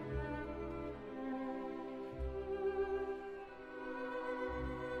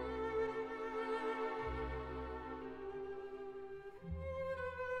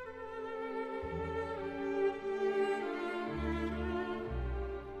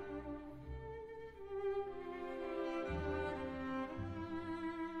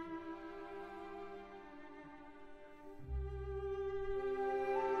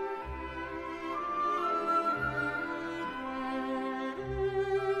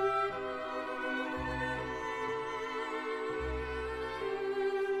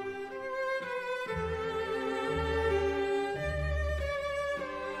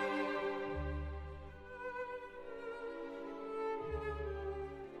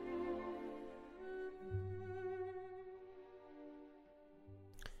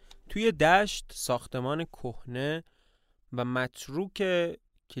 توی دشت ساختمان کهنه و متروک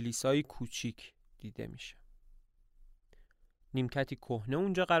کلیسای کوچیک دیده میشه. نیمکتی کهنه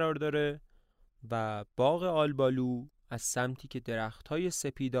اونجا قرار داره و باغ آلبالو از سمتی که درختای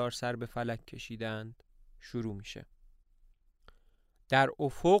سپیدار سر به فلک کشیدند شروع میشه. در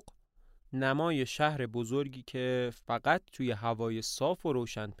افق نمای شهر بزرگی که فقط توی هوای صاف و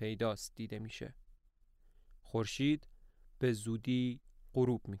روشن پیداست دیده میشه. خورشید به زودی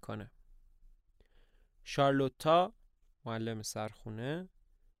غروب میکنه. شارلوتا معلم سرخونه،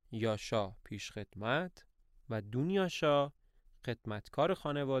 یاشا پیش خدمت و دونیاشا خدمتکار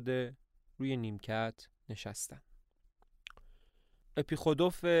خانواده روی نیمکت نشستن.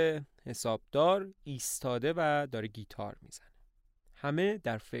 اپیخودوف حسابدار ایستاده و داره گیتار میزنه. همه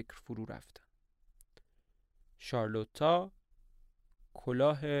در فکر فرو رفتن. شارلوتا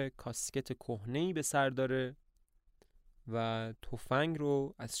کلاه کاسکت کهنه‌ای به سر داره و تفنگ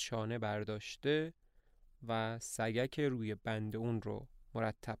رو از شانه برداشته و سگک روی بند اون رو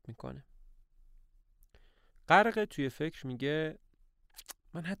مرتب میکنه. غرق توی فکر میگه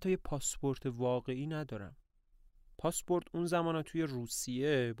من حتی یه پاسپورت واقعی ندارم. پاسپورت اون زمانا توی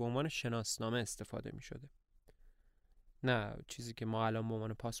روسیه به عنوان شناسنامه استفاده میشده، نه چیزی که ما الان به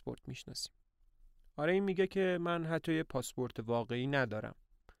عنوان پاسپورت میشناسیم. آره این میگه که من حتی یه پاسپورت واقعی ندارم.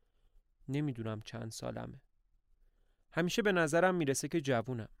 نمیدونم چند سالمه. همیشه به نظرم میرسه که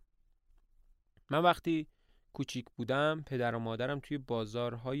جوونم. من وقتی کوچیک بودم پدر و مادرم توی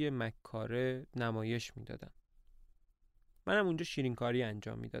بازارهای مکاره نمایش میدادن. منم اونجا شیرینکاری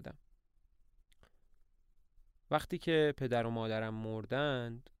انجام میدادم. وقتی که پدر و مادرم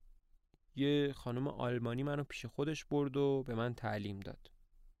مردند یه خانم آلمانی منو پیش خودش برد و به من تعلیم داد.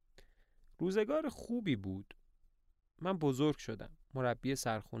 روزگار خوبی بود. من بزرگ شدم. مربی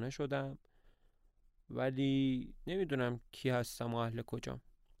سرخونه شدم. ولی نمیدونم کی هستم و اهل کجام.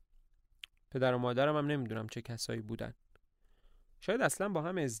 پدر و مادرم هم نمیدونم چه کسایی بودن. شاید اصلا با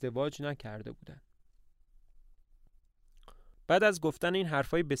هم ازدواج نکرده بودن. بعد از گفتن این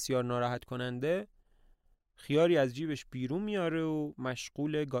حرفای بسیار ناراحت کننده خیاری از جیبش بیرون میاره و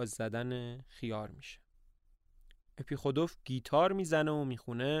مشغول گاز زدن خیار میشه. اپیخودوف گیتار میزنه و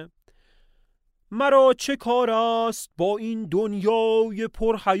میخونه مرا چه کار است با این دنیای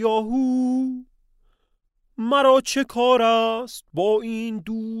پرهیاهو، مرا چه کار است با این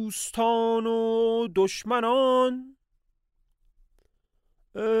دوستان و دشمنان،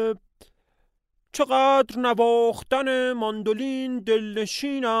 چقدر نواختن ماندولین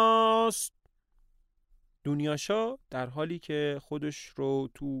دلنشین است. دونیاشا در حالی که خودش رو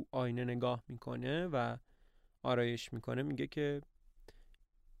تو آینه نگاه میکنه و آرایش میکنه میگه که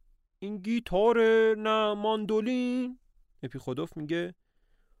این گیتار نه ماندولین. اپیخودوف میگه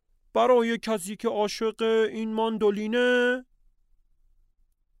برای کسی که عاشق این ماندولینه.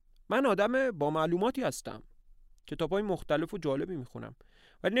 من آدم با معلوماتی هستم. کتابای مختلف و جالبی میخونم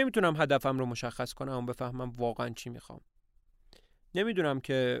ولی نمیتونم هدفم رو مشخص کنم و بفهمم واقعا چی میخوام. نمیدونم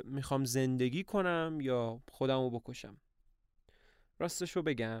که میخوام زندگی کنم یا خودمو بکشم. راستشو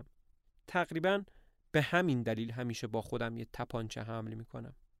بگم تقریبا به همین دلیل همیشه با خودم یه تپانچه حمل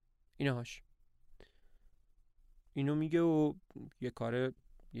میکنم. اینهاش. اینو میگه و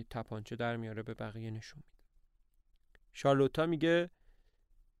یه تپانچه در میاره به بقیه نشون میده. شارلوتا میگه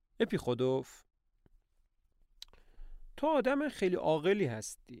اپیخودوف تو آدم خیلی عاقلی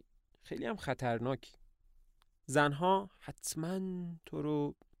هستی. خیلی هم خطرناکی. زنها حتما تو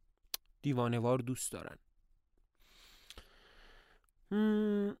رو دیوانه‌وار دوست دارن.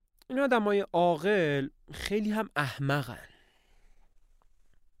 این آدمای عاقل خیلی هم احمقن.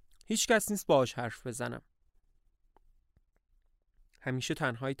 هیچ کس نیست باهاش حرف بزنم. همیشه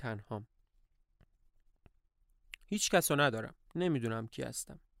تنهام. هیچ کس رو ندارم. نمیدونم کی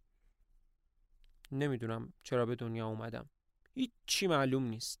هستم. نمیدونم چرا به دنیا اومدم. هیچی معلوم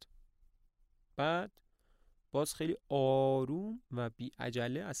نیست. بعد باز خیلی آروم و بی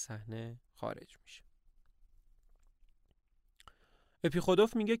عجله از صحنه خارج میشه.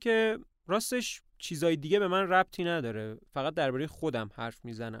 اپیخودوف میگه که راستش چیزای دیگه به من ربطی نداره. فقط درباره خودم حرف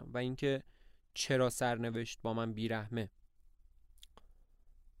میزنم و اینکه چرا سرنوشت با من بیرحمه.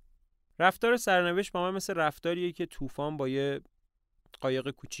 رفتار سرنوشت با من مثل رفتاریه که طوفان با یه قایق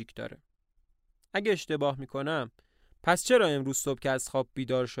کوچیک داره. اگه اشتباه میکنم پس چرا امروز صبح که از خواب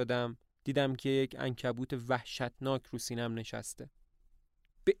بیدار شدم دیدم که یک عنکبوت وحشتناک رو سینم نشسته.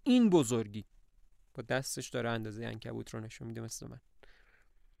 به این بزرگی. با دستش داره اندازه عنکبوت رو نشون میده مثل من.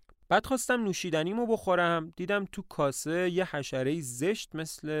 بعد خواستم نوشیدنیمو بخورم دیدم تو کاسه یه حشره زشت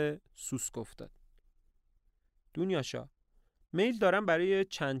مثل سوسک افتاد. دونیاشا میل دارم برای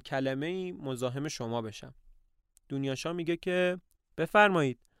چند کلمه‌ای مزاحم شما بشم. دونیاشا میگه که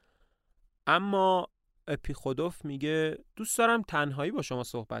بفرمایید. اما اپیخودوف میگه دوست دارم تنهایی با شما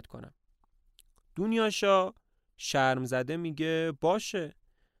صحبت کنم. دونیاشا شرم زده میگه باشه.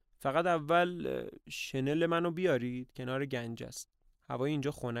 فقط اول شنل منو بیارید کنار گنج است. هوای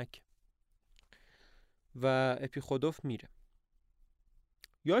اینجا خنک. و اپیخودوف میره.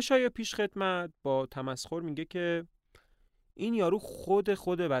 یاشای پیش خدمت با تمسخر میگه که این یارو خود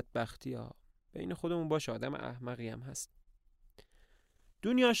بدبختی ها. بین خودمون باشه آدم احمقی هم هست.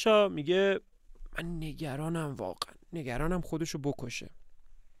 دونیاشا میگه من نگرانم واقعا. نگرانم خودشو بکشه.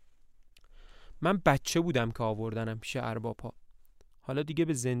 من بچه بودم که آوردنم پیش ارباب‌ها. حالا دیگه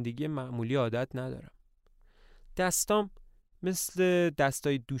به زندگی معمولی عادت ندارم. دستام مثل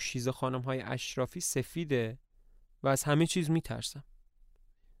دستای دوشیزه خانم‌های اشرافی سفیده و از همه چیز میترسم.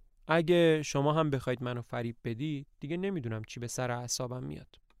 اگه شما هم بخواید منو فریب بدید دیگه نمیدونم چی به سر اعصابم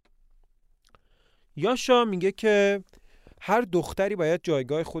میاد. یاشا میگه که هر دختری باید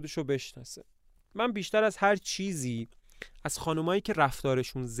جایگاه خودشو بشناسه. من بیشتر از هر چیزی از خانمایی که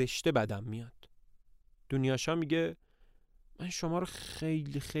رفتارشون زشته بدم میاد. دنیاشا میگه من شما رو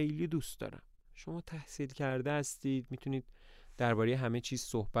خیلی خیلی دوست دارم. شما تحصیل کرده هستید، میتونید درباره همه چیز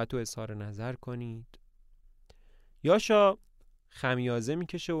صحبت و اظهار نظر کنید. یاشا خمیازه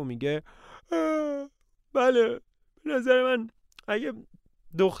میکشه و میگه بله، به نظر من اگه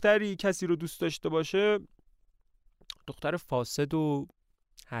دختری کسی رو دوست داشته باشه دختر فاسد و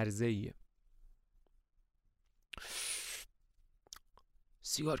هرزه‌ایه.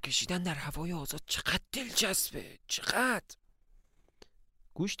 سیگار کشیدن در هوای آزاد چقدر دلچسبه، چقدر.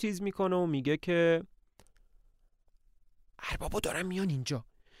 گوش تیز میکنه و میگه که اربابا دارن میان اینجا،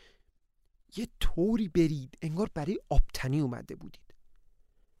 یه طوری برید انگار برای آبتنی اومده بودید،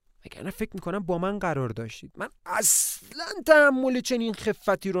 وگرنه فکر میکنم با من قرار داشتید. من اصلا تحمل چنین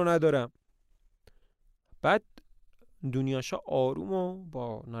خفتی رو ندارم. بعد دنیاشا آروم و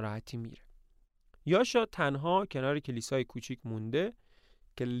با ناراحتی میره. یاشا تنها کنار کلیسای کوچیک مونده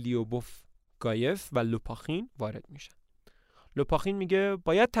که لیوبوف، گایف و لوپاخین وارد میشن. لوپاخین میگه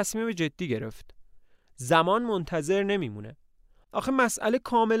باید تصمیم جدی گرفت. زمان منتظر نمیمونه. آخه مسئله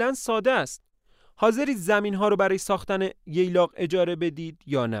کاملا ساده است. حاضرید زمین ها رو برای ساختن ییلاق اجاره بدید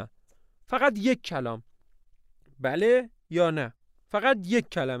یا نه؟ فقط یک کلام. بله یا نه؟ فقط یک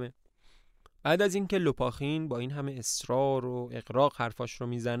کلمه. بعد از اینکه لوپاخین با این همه اصرار و اغراق حرفاش رو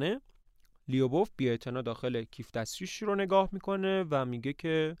میزنه، لیوبوف بی‌اعتنا داخل کیف دستریش رو نگاه میکنه و میگه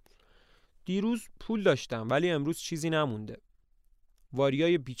که دیروز پول داشتم ولی امروز چیزی نمونده.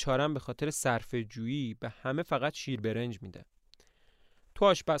 واریای بیچارم به خاطر صرفه جویی به همه فقط شیر برنج میده. تو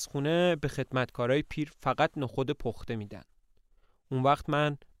آشپزخونه به خدمتکارای پیر فقط نخود پخته میدن. اون وقت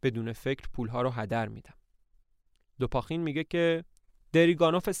من بدون فکر پولها رو هدر میدم. لوپاخین میگه که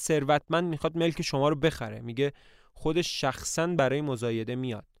دریگانوف ثروتمند میخواد ملک شما رو بخره. میگه خودش شخصاً برای مزایده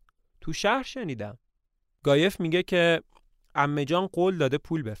میاد. تو شهر شنیدم. گایف میگه که عمه جان قول داده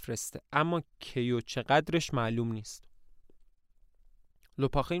پول بفرسته، اما کی و چقدرش معلوم نیست.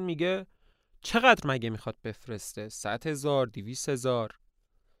 لوپاخین میگه چقدر مگه میخواد بفرسته؟ 100,000 200,000.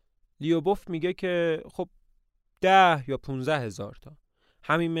 لیوبوف میگه که خب 10 یا 15,000 تا،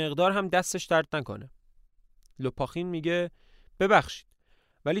 همین مقدار هم دستش درد نکنه. لوپاخین میگه ببخشید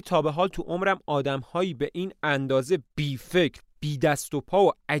ولی تا به حال تو عمرم آدم‌هایی به این اندازه بی فکر، بی دست و پا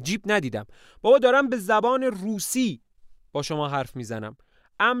و عجیب ندیدم. بابا دارم به زبان روسی با شما حرف میزنم.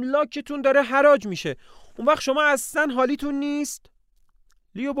 املاکتون داره حراج میشه. اون وقت شما اصلا حالیتون نیست؟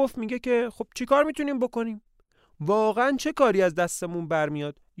 لیوبوف میگه که خب چی کار میتونیم بکنیم؟ واقعا چه کاری از دستمون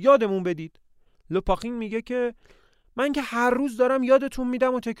برمیاد؟ یادمون بدید. لوپاخین میگه که من که هر روز دارم یادتون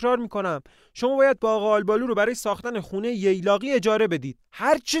میدم و تکرار میکنم شما باید باغ آلبالو رو برای ساختن خونه ییلاقی اجاره بدید.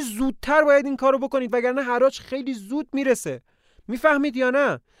 هر چه زودتر باید این کارو بکنید وگرنه حراج خیلی زود میرسه. میفهمید یا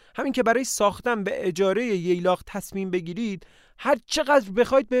نه؟ همین که برای ساختن به اجاره ییلاق تصمیم بگیرید هر چقدر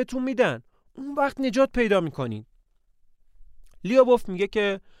بخواید بهتون میدن. اون وقت نجات پیدا میکنید. لیوبوف میگه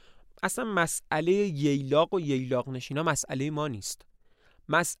که اصلا مسئله ییلاق و ییلاق نشینا مسئله ما نیست.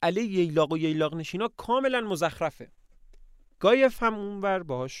 مسئله ییلاق و ییلاق نشینا کاملا مزخرفه. گایف هم اونور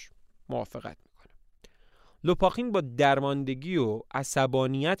باهاش موافقت میکنه. لوپاخین با درماندگی و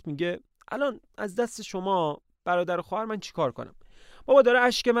عصبانیت میگه الان از دست شما برادر و خواهر من چیکار کنم؟ بابا داره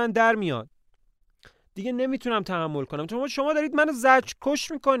اشک من در میاد. دیگه نمیتونم تحمل کنم چون شما دارید منو زجر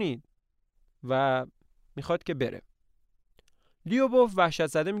کش میکنید. و میخواد که بره. لیوبوف وحشت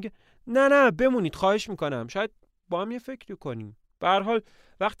زده میگه نه بمونید خواهش میکنم، شاید با هم یه فکری کنیم. به هر حال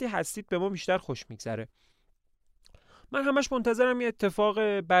وقتی هستید به ما بیشتر خوش میگذره. من همش منتظرم یه اتفاق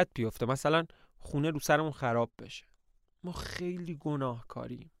بد بیفته، مثلا خونه رو سرمون خراب بشه. ما خیلی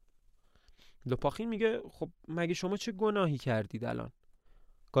گناهکاریم. لوپاخین میگه خب مگه شما چه گناهی کردید الان؟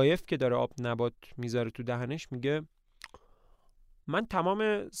 گایف که داره آب نبات میذاره تو دهنش میگه من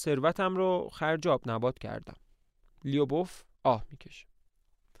تمام ثروتم رو خرج آب نبات کردم. لیوبوف آه میکشه.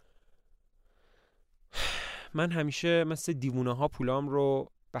 من همیشه مثل دیوونه ها پولام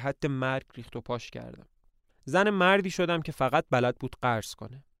رو به حد مرگ ریخت و پاش کردم. زن مردی شدم که فقط بلد بود قرض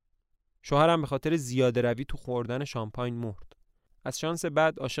کنه. شوهرم به خاطر زیاده روی تو خوردن شامپاین مرد. از شانس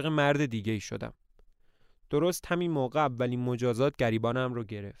بعد عاشق مرد دیگه ای شدم. درست همین موقع اولین مجازات گریبانم رو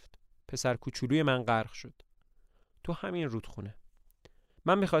گرفت. پسر کوچولوی من غرق شد. تو همین رودخونه.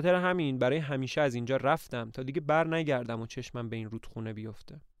 من به خاطر همین برای همیشه از اینجا رفتم تا دیگه بر نگردم و چشمم به این رودخونه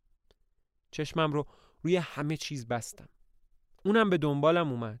بیفته. چشمم رو روی همه چیز بستم. اونم به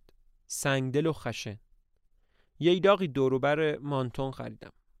دنبالم اومد، سنگدل و خشن. یه داغی دور و بر مانتون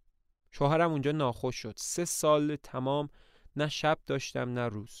خریدم. شوهرم اونجا ناخوش شد. 3 سال تمام نه شب داشتم نه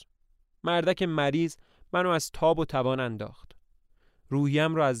روز. مردک مریض منو از تاب و توان انداخت.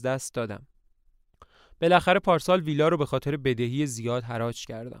 روحیم رو از دست دادم. بالاخره پارسال ویلا رو به خاطر بدهی زیاد حراج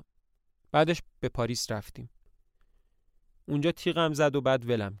کردم. بعدش به پاریس رفتیم. اونجا تیغم زد و بعد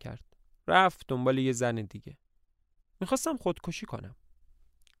ولم کرد. رفت دنبال یه زن دیگه. میخواستم خودکشی کنم.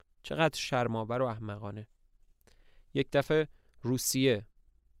 چقدر شرم‌آور و احمقانه. یک دفعه روسیه،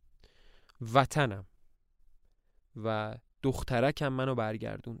 وطنم و دخترکم منو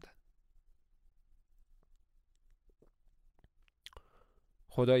برگردوندن.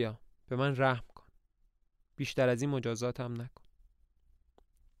 خدایا به من رحم کن. بیشتر از این مجازاتم نکن.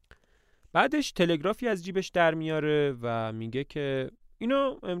 بعدش تلگرافی از جیبش در میاره و میگه که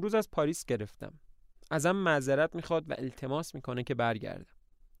اینو امروز از پاریس گرفتم. ازم معذرت میخواد و التماس میکنه که برگردم.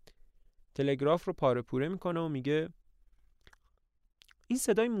 تلگراف رو پاره پوره میکنه و میگه این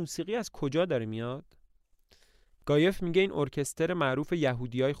صدای موسیقی از کجا داره میاد؟ گایف میگه این ارکستر معروف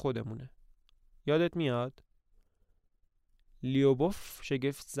یهودیای خودمونه. یادت میاد؟ لیوبوف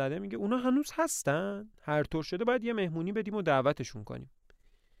شگفت زده میگه اونا هنوز هستن؟ هر طور شده باید یه مهمونی بدیم و دعوتشون کنیم.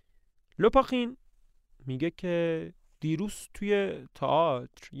 لوپاخین میگه که دیروز توی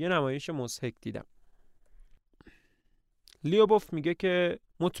تئاتر یه نمایش مضحک دیدم. لیوبوف میگه که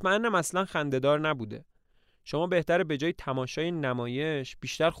مطمئنم اصلا خنده‌دار نبوده. شما بهتره به جای تماشای نمایش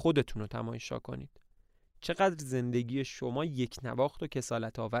بیشتر خودتون رو تماشا کنید. چقدر زندگی شما یک نواخت و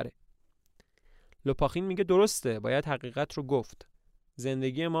کسالت آوره. لوپاخین میگه درسته، باید حقیقت رو گفت.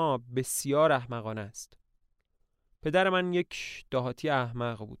 زندگی ما بسیار احمقانه است. پدر من یک دهاتی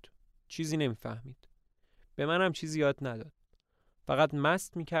احمق بود. چیزی نمیفهمید. به منم چیزی یاد نداد. فقط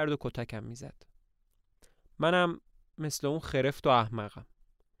مست میکرد و کتکم میزد. منم مثل اون خرفت و احمقم.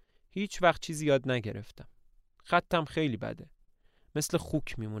 هیچ وقت چیزی یاد نگرفتم. خطم خیلی بده. مثل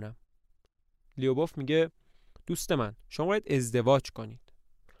خوک میمونم. لیوبوف میگه دوست من شما باید ازدواج کنید.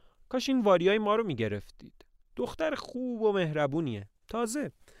 کاش این واریای ما رو میگرفتید. دختر خوب و مهربونیه.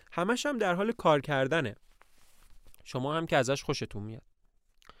 تازه همش هم در حال کار کردنه. شما هم که ازش خوشتون میاد.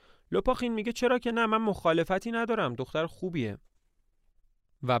 لوپاخین میگه چرا که نه، من مخالفتی ندارم، دختر خوبیه.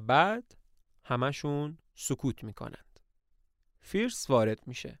 و بعد همشون سکوت میکنند. فیرس وارد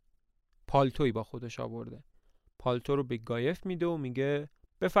میشه. پالتویی با خودش آورده. پالتو رو به گایف میده و میگه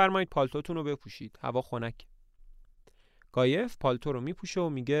بفرمایید پالتوتون رو بپوشید، هوا خنک. گایف پالتو رو میپوشه و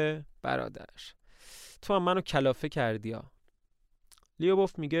میگه برادر تو هم منو کلافه کردی ها.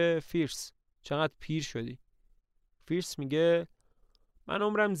 لیوبوف میگه فیرس چقدر پیر شدی. فیرس میگه من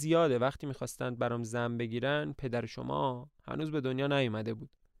عمرم زیاده، وقتی میخواستند برام زن بگیرن پدر شما هنوز به دنیا نیومده بود.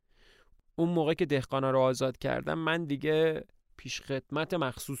 اون موقع که دهقانا رو آزاد کردم من دیگه پیش خدمت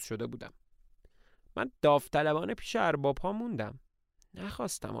مخصوص شده بودم. من داوطلبانه پیش ارباب ها موندم.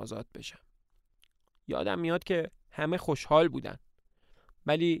 نخواستم آزاد بشم. یادم میاد که همه خوشحال بودن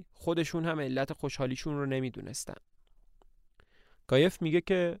ولی خودشون هم علت خوشحالیشون رو نمیدونستن. گایف میگه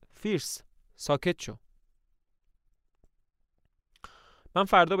که فیرس ساکت شو. من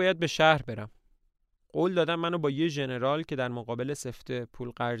فردا باید به شهر برم. قول دادم منو با یه ژنرال که در مقابل سفته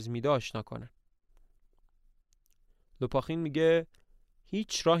پول قرض میده آشنا کنن. لوپاخین میگه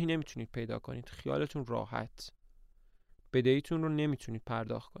هیچ راهی نمیتونید پیدا کنید. خیالتون راحت. بدهیتون رو نمیتونید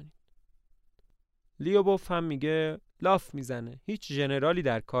پرداخت کنید. لیوبوف هم میگه لاف میزنه. هیچ ژنرالی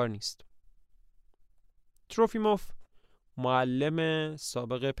در کار نیست. تروفیموف معلم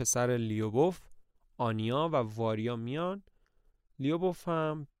سابق پسر لیوبوف، آنیا و واریا میان. لیوبوف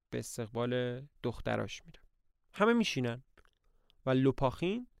هم به استقبال دختراش میره. همه میشینن و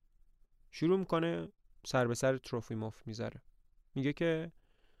لوپاخین شروع میکنه سر به سر تروفیموف میذاره. میگه که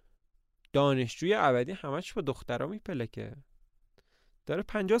دانشجوی ابدی همش با دخترها میپلکه. داره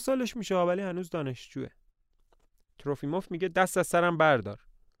 50 سالش میشه ولی هنوز دانشجوه. تروفیموف میگه دست از سرم بردار.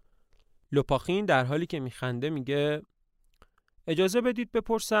 لوپاخین در حالی که میخنده میگه اجازه بدید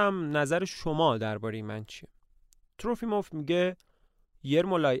بپرسم نظر شما درباره من چیه؟ تروفیموف میگه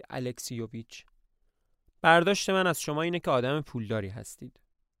یرمولای الکسیوویچ، برداشت من از شما اینه که آدم پولداری هستید.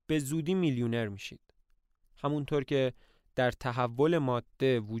 به زودی میلیونر میشید. همونطور که در تحول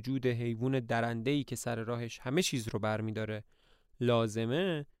ماده وجود حیوان درنده‌ای که سر راهش همه چیز رو برمیداره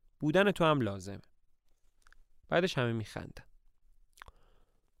لازمه، بودن تو هم لازمه. بعدش همه میخندن.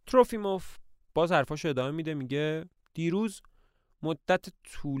 تروفیموف باز حرفاشو ادامه میده. میگه دیروز مدت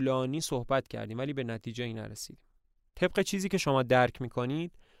طولانی صحبت کردیم ولی به نتیجه ای نرسیدیم. طبق چیزی که شما درک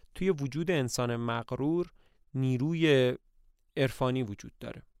میکنید توی وجود انسان مغرور نیروی عرفانی وجود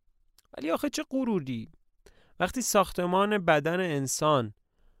داره. ولی آخه چه غروری؟ وقتی ساختمان بدن انسان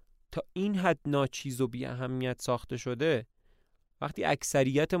تا این حد ناچیز و بی اهمیت ساخته شده، وقتی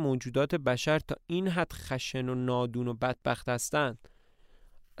اکثریت موجودات بشر تا این حد خشن و نادون و بدبخت هستند،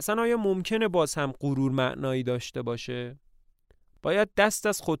 اصلا آیا ممکنه باز هم غرور معنایی داشته باشه؟ باید دست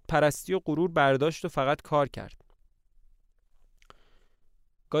از خودپرستی و غرور برداشت و فقط کار کرد.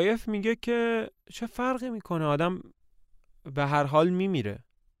 گایف میگه که چه فرقی میکنه، آدم به هر حال میمیره.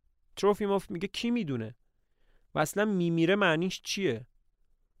 تروفیموف میگه کی میدونه؟ و اصلا میمیره معنیش چیه؟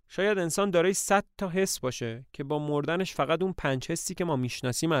 شاید انسان دارای 100 تا حس باشه که با مردنش فقط اون 5 حسی که ما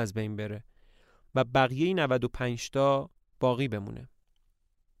میشناسیم از بین بره و بقیه 95 تا باقی بمونه.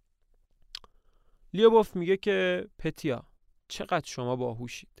 لیوبوف میگه که پتیا چقدر شما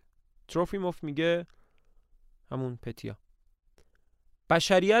باهوشید. تروفیموف میگه همون پتیا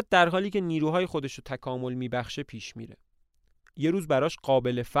بشریت در حالی که نیروهای خودش رو تکامل میبخشه پیش میره. یه روز براش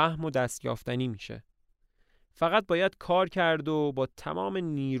قابل فهم و دستیافتنی میشه. فقط باید کار کرد و با تمام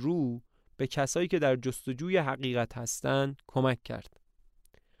نیرو به کسایی که در جستجوی حقیقت هستن کمک کرد.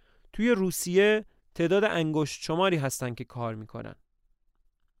 توی روسیه تعداد انگشت شماری هستن که کار میکنن.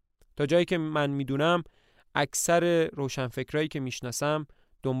 تا جایی که من میدونم اکثر روشنفکرایی که میشناسم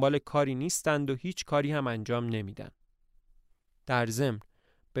دنبال کاری نیستند و هیچ کاری هم انجام نمیدن. در ضمن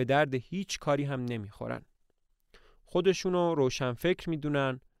به درد هیچ کاری هم نمیخورن. خودشونو روشنفکر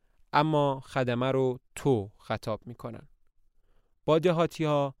میدونن اما خدمه رو تو خطاب میکنن. با دهاتی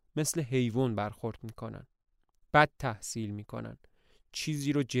ها مثل حیوان برخورد میکنن. بد تحصیل میکنن.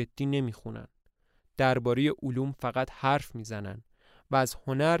 چیزی رو جدی نمیخونن. درباره علوم فقط حرف میزنن و از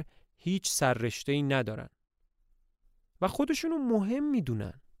هنر هیچ سررشته‌ای ندارن. و خودشونو مهم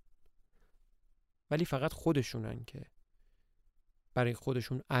میدونن. ولی فقط خودشونن که برای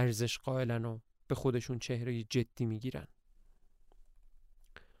خودشون ارزش قائلن و به خودشون چهره جدی میگیرن.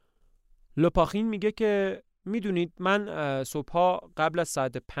 لوپاخین میگه که میدونید من صبحها قبل از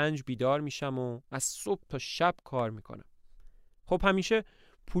ساعت 5 بیدار میشم و از صبح تا شب کار میکنم. خب همیشه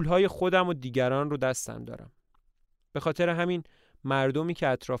پولهای خودم و دیگران رو دستم دارم. به خاطر همین مردمی که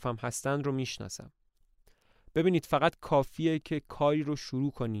اطرافم هستن رو میشناسم. ببینید فقط کافیه که کاری رو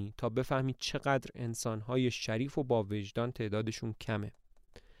شروع کنی تا بفهمی چقدر انسانهای شریف و با وجدان تعدادشون کمه.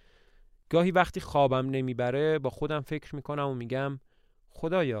 گاهی وقتی خوابم نمیبره با خودم فکر میکنم و میگم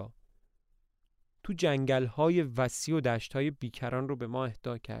خدایا تو جنگل‌های وسیع و دشت‌های بیکران رو به ما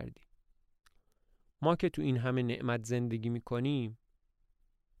اهدا کردی. ما که تو این همه نعمت زندگی میکنیم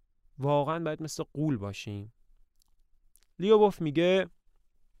واقعا باید مثل غول باشیم. لیوبوف میگه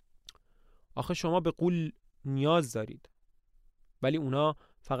آخه شما به غول نیاز دارید، ولی اونا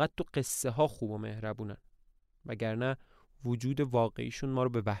فقط تو قصه ها خوب و مهربونن، وگرنه وجود واقعیشون ما رو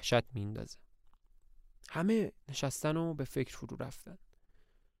به وحشت میندازه. همه نشستن و به فکر فرو رفتن.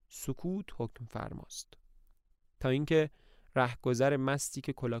 سکوت حکم فرماست تا اینکه رهگذر مستی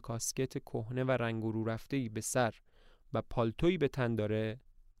که کلاه کاسکت کهنه و رنگ رو رفته‌ای به سر و پالتویی به تن داره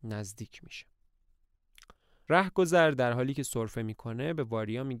نزدیک میشه. رهگذر در حالی که سرفه میکنه به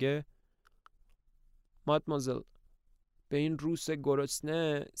واریا میگه مادمازل به این روس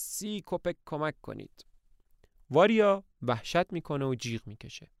گرسنه 30 کپک کمک کنید. واریا وحشت میکنه و جیغ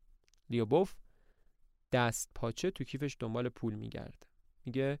میکشه. لیوبوف دست پاچه تو کیفش دنبال پول میگرده.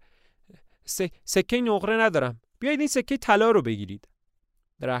 میگه سکه نقره ندارم، بیایید این سکه طلا رو بگیرید.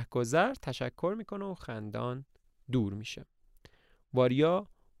 رهگذر تشکر میکنه و خندان دور میشه. واریا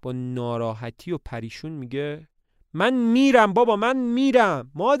با ناراحتی و پریشون میگه من میرم بابا، من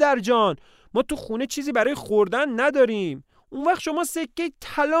میرم. مادر جان ما تو خونه چیزی برای خوردن نداریم، اون وقت شما سکه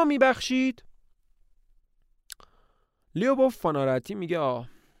طلا میبخشید؟ لیوبوف فاناراتی میگه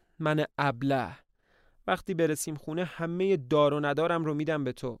من ابله، وقتی برسیم خونه همه دار و ندارم رو میدم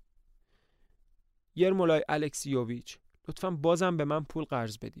به تو. یرمولای الکسیوویچ لطفاً بازم به من پول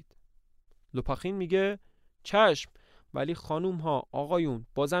قرض بدید. لوپاخین میگه چشم، ولی خانوم ها آقایون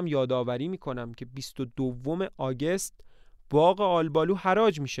بازم یادآوری میکنم که 22 آگوست باغ آلبالو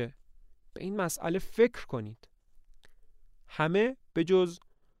حراج میشه. به این مسئله فکر کنید. همه به جز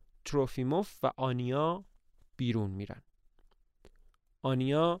تروفیموف و آنیا بیرون میرن.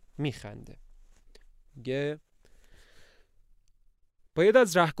 آنیا میخنده. میگه باید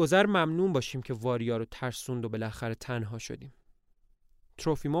از رهگذر ممنون باشیم که واریا رو ترسوند و بالاخره تنها شدیم.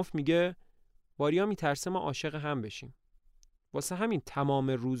 تروفیموف میگه واریا میترسه ما عاشق هم بشیم. واسه همین تمام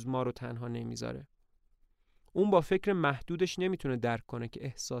روز ما رو تنها نمیذاره. اون با فکر محدودش نمیتونه درک کنه که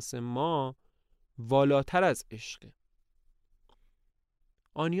احساس ما والاتر از عشقه.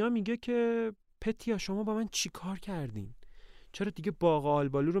 آنیا میگه که پتیا شما با من چی کار کردین؟ چرا دیگه باغ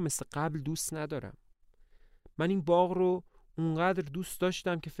آلبالو رو مثل قبل دوست ندارم؟ من این باغ رو اونقدر دوست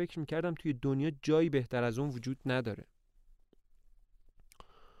داشتم که فکر میکردم توی دنیا جایی بهتر از اون وجود نداره.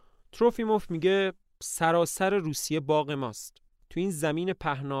 تروفیموف میگه سراسر روسیه باغ ماست. تو این زمین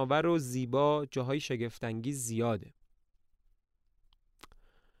پهناور و زیبا جاهای شگفت‌انگیز زیاده.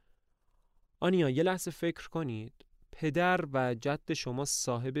 آنیا یه لحظه فکر کنید. پدر و جد شما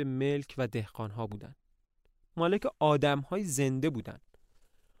صاحب ملک و دهقانها بودن. مالک آدم‌های زنده بودن.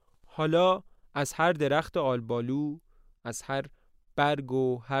 حالا از هر درخت آلبالو، از هر برگ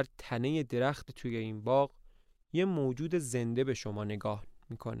و هر تنه درخت توی این باغ یه موجود زنده به شما نگاه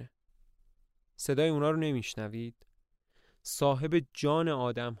میکنه. صدای اونا رو نمیشنوید؟ صاحب جان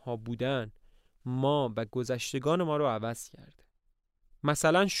آدم ها بودن ما و گذشتگان ما رو عوض کرده.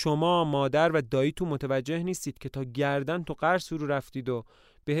 مثلا شما مادر و داییتون متوجه نیستید که تا گردن تو قرص فرو رفتید و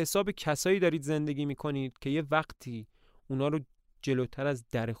به حساب کسایی دارید زندگی میکنید که یه وقتی اونا رو جلوتر از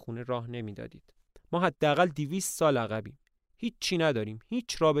در خونه راه نمیدادید. ما حداقل 200 سال عقبیم. هیچ چی نداریم.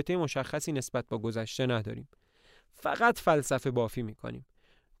 هیچ رابطه مشخصی نسبت با گذشته نداریم. فقط فلسفه بافی میکنیم.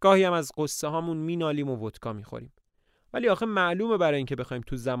 گاهی هم از قصه هامون مینالیم و ودکا میخوریم. ولی آخه معلومه برای اینکه بخوایم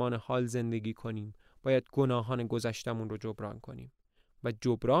تو زمان حال زندگی کنیم باید گناهان گذشتمون رو جبران کنیم و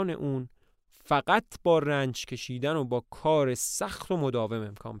جبران اون فقط با رنج کشیدن و با کار سخت و مداوم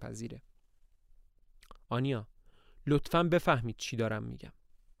امکان پذیره. آنیا لطفاً بفهمید چی دارم میگم.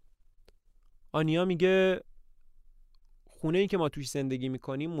 آنیا میگه خونه‌ای که ما توش زندگی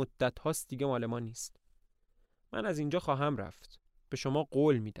میکنیم مدت هاست دیگه مال ما نیست. من از اینجا خواهم رفت. به شما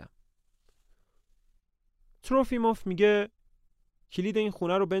قول میدم. تروفیموف میگه کلید این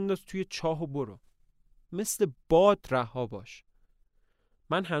خونه رو بنداز توی چاه و برو. مثل باد رها باش.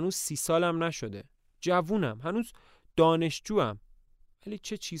 من هنوز 30 سالم نشده. جوونم. هنوز دانشجوام. ولی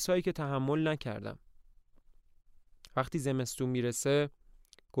چه چیزهایی که تحمل نکردم. وقتی زمستون میرسه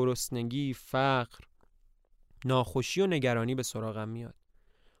گرسنگی، فقر، ناخوشی و نگرانی به سراغم میاد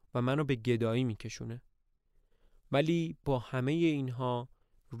و منو به گدایی میکشونه. ولی با همه اینها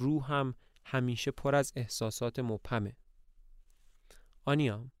روحم همیشه پر از احساسات مبهمه.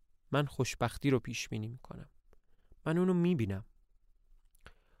 آنیا من خوشبختی رو پیش بینی میکنم. من اونو میبینم.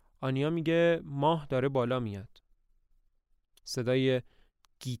 آنیا میگه ماه داره بالا میاد. صدای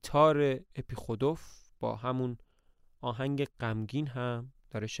گیتار اپیخودوف با همون آهنگ غمگین هم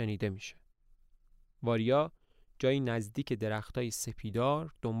داره شنیده میشه. واریا جایی نزدیک درختای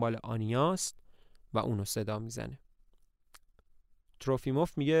سپیدار دنبال آنیاست و اونو صدا میزنه.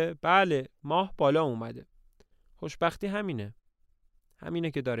 تروفیموف میگه بله ماه بالا اومده. خوشبختی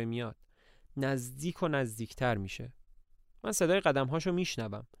همینه که داره میاد. نزدیک و نزدیکتر میشه. من صدای قدمهاشو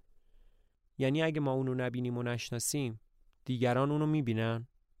میشنوم. یعنی اگه ما اونو نبینیم و نشناسیم دیگران اونو میبینن.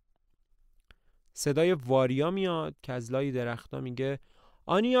 صدای واریا میاد که از لای درختا میگه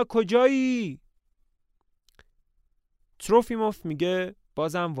آنیا کجایی؟ تروفیموف میگه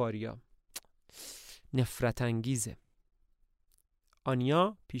بازم واریا. نفرت انگیزه.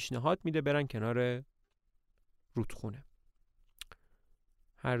 آنیا پیشنهاد میده برن کنار رودخونه.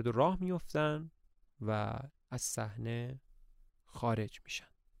 هر دو راه میافتن و از صحنه خارج میشن.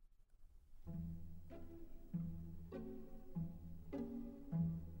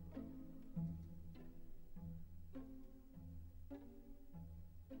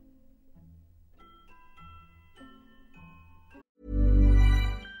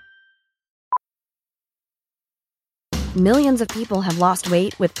 Millions of people have lost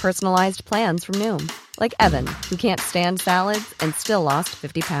weight with personalized plans from Noom. Like Evan, who can't stand salads and still lost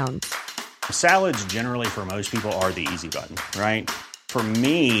 50 pounds. Salads generally for most people are the easy button, right? For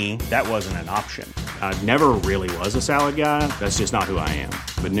me, that wasn't an option. I never really was a salad guy. That's just not who I am.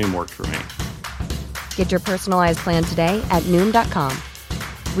 But Noom worked for me. Get your personalized plan today at Noom.com.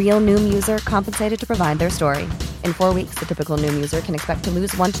 Real Noom user compensated to provide their story. In 4 weeks, the typical Noom user can expect to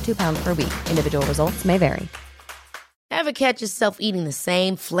lose 1 to 2 pounds per week. Individual results may vary. Ever catch yourself eating the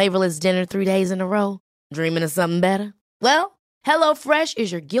same flavorless dinner 3 days in a row? Dreaming of something better? Well, HelloFresh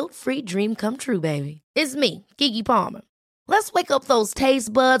is your guilt-free dream come true, baby. It's me, Keke Palmer. Let's wake up those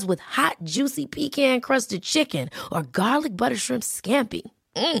taste buds with hot, juicy pecan-crusted chicken or garlic butter shrimp scampi.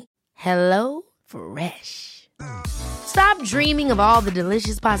 HelloFresh. Stop dreaming of all the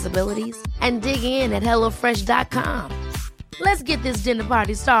delicious possibilities and dig in at HelloFresh.com. Let's get this dinner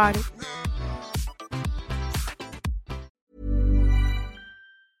party started.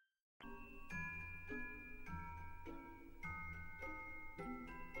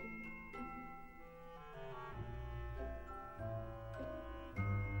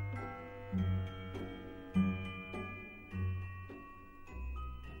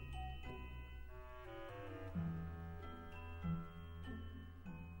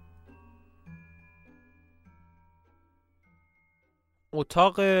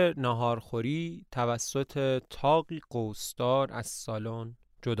 اتاق ناهارخوری توسط طاقی قوسدار از سالن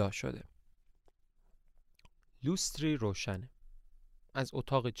جدا شده. لوستری روشنه. از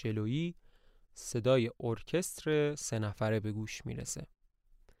اتاق جلویی صدای ارکستر 3 نفره به گوش میرسه.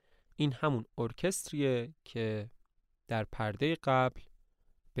 این همون ارکستریه که در پرده قبل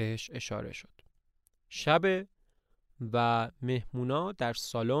بهش اشاره شد. شب و مهمونا در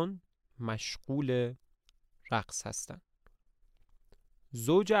سالن مشغول رقص هستن.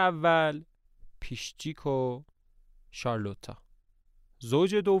 زوج اول پیشچیک و شارلوتا،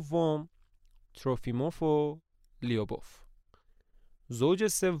 زوج دوم تروفیموف و لیوبوف، زوج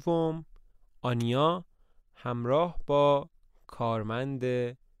سوم آنیا همراه با کارمند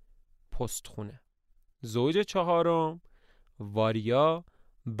پستخونه، زوج چهارم واریا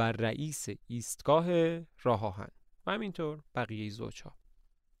بر رئیس ایستگاه راه آهن و همینطور بقیه زوجها.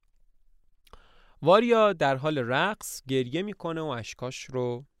 واریا در حال رقص گریه میکنه و اشکاش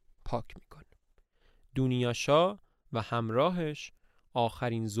رو پاک میکنه. دونیاشا و همراهش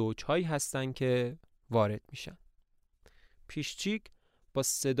آخرین زوجهایی هستن که وارد میشن. پیشچیک با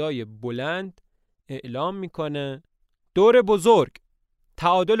صدای بلند اعلام میکنه دور بزرگ،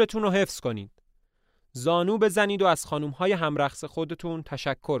 تعادلتون رو حفظ کنید. زانو بزنید و از خانومهای همرقص خودتون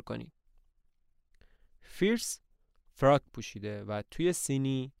تشکر کنید. فیرس فراک پوشیده و توی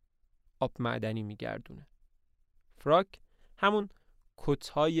سینی آب معدنی میگردونه. فراک همون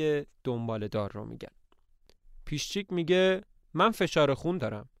کتهای دنبال دار رو میگن. پیشچیک میگه من فشار خون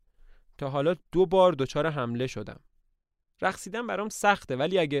دارم. تا حالا 2 بار دچار حمله شدم. رقصیدن برام سخته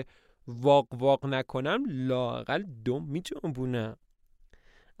ولی اگه واق نکنم لااقل دم میجنبونم.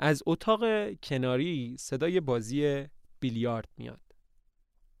 از اتاق کناری صدای بازی بیلیارد میاد.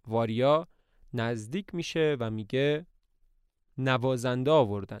 واریا نزدیک میشه و میگه نوازنده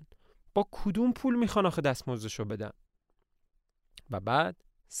آوردن. با کدوم پول میخوان آخه دستمزدشو بدن؟ و بعد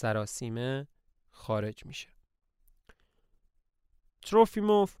سراسیمه خارج میشه.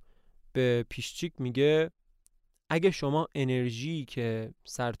 تروفیموف به پیشچیک میگه اگه شما انرژی که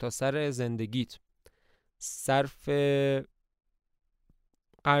سر تا سر زندگیت صرف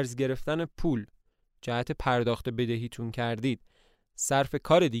قرض گرفتن پول جهت پرداخت بدهیتون کردید صرف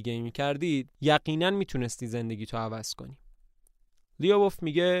کار دیگه ای میکردید یقینا میتونستی زندگیتو عوض کنی. لیوبوف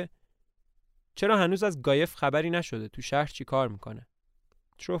میگه چرا هنوز از گایف خبری نشده؟ تو شهر چی کار میکنه؟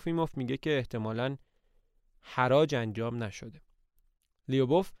 تروفیموف میگه که احتمالاً حراج انجام نشده.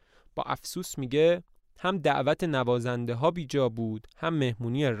 لیوبوف با افسوس میگه هم دعوت نوازنده ها بیجا بود هم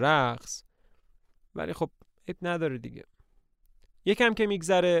مهمونی رقص، ولی خب عیب نداره دیگه. یکم که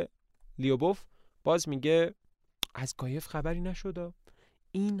میگذره لیوبوف باز میگه از گایف خبری نشده؟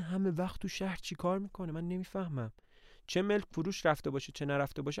 این همه وقت تو شهر چی کار میکنه؟ من نمیفهمم. چه ملک فروش رفته باشه چه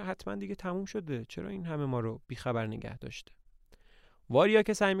نرفته باشه حتما دیگه تموم شده. چرا این همه ما رو بیخبر نگه داشته؟ واریا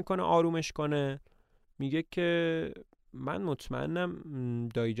که سعی میکنه آرومش کنه میگه که من مطمئنم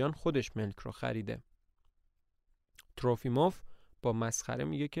دایجان خودش ملک رو خریده. تروفیموف با مسخره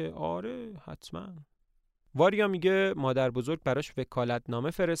میگه که آره حتما. واریا میگه مادر بزرگ براش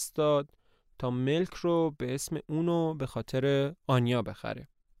وکالتنامه فرستاد تا ملک رو به اسم اونو به خاطر آنیا بخره.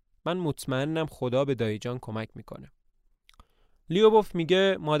 من مطمئنم خدا به دایجان کمک میکنه. لیوبوف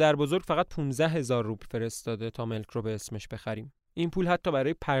میگه مادر بزرگ فقط 15,000 روبل فرستاده تا ملک رو به اسمش بخریم. این پول حتی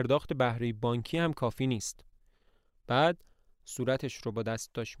برای پرداخت بهره بانکی هم کافی نیست. بعد صورتش رو با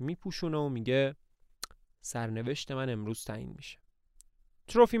دستاش میپوشونه و میگه سرنوشت من امروز تعیین میشه.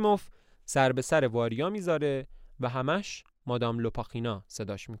 تروفیموف سر به سر واریا میذاره و همش مادام لوپاخینا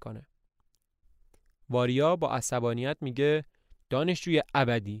صداش میکنه. واریا با عصبانیت میگه دانشجوی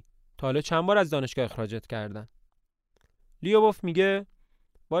ابدی، تا حالا چند بار از دانشگاه اخراجت کردن؟ لیوبوف میگه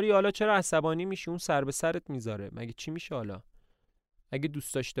واریا حالا چرا عصبانی میشی؟ اون سر به سرت میذاره. مگه چی میشه حالا؟ اگه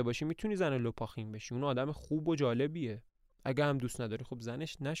دوست داشته باشی میتونی زن لوپاخین بشی. اون آدم خوب و جالبیه. اگه هم دوست نداری خب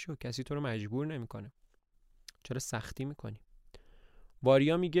زنش نشو، کسی تو رو مجبور نمیکنه. چرا سختی میکنی؟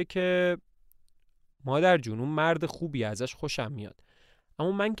 واریا میگه که مادر جون اون مرد خوبیه، ازش خوشم میاد،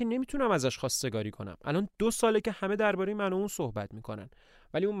 اما من که نمیتونم ازش خواستگاری کنم. الان 2 ساله که همه درباره من و اون صحبت میکنن،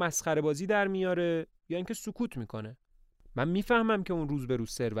 ولی اون مسخره بازی در میاره یا اینکه سکوت میکنه. من میفهمم که اون روز به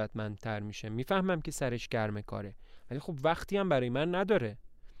روز ثروتمندتر میشه، میفهمم که سرش گرم کاره، ولی خب وقتی هم برای من نداره.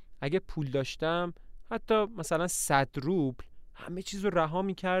 اگه پول داشتم حتی مثلا 100 روبل همه چیز رو رها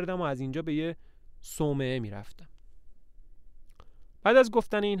میکردم و از اینجا به یه صومعه میرفتم. بعد از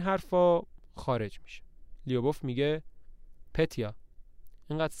گفتن این حرفا خارج میشه. لیوبوف میگه پتیا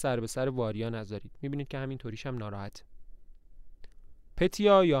اینقدر سر به سر واریا نذارید، میبینید که همین طوریش هم ناراحت.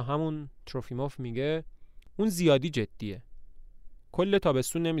 پتیا یا همون تروفیموف میگه اون زیادی جدیه. کل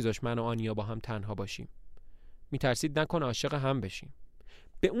تابستون نمیذاش من و آنیا با هم تنها باشیم. میترسید نکنه عاشق هم بشیم.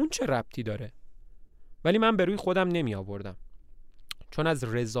 به اون چه ربطی داره؟ ولی من به روی خودم نمی آوردم، چون از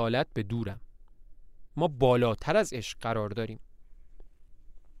رذالت به دورم. ما بالاتر از عشق قرار داریم.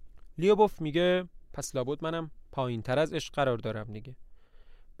 لیوبوف میگه پس لابد منم پایین تر از عشق قرار دارم دیگه.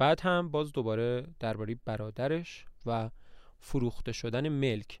 بعد هم باز دوباره درباره برادرش و فروخته شدن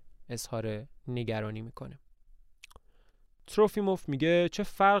ملک اظهار نگرانی میکنه. تروفیموف میگه چه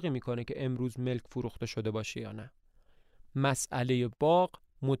فرقی میکنه که امروز ملک فروخته شده باشه یا نه؟ مسئله باغ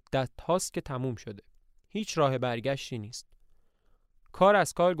مدت هاست که تموم شده. هیچ راه برگشتی نیست. کار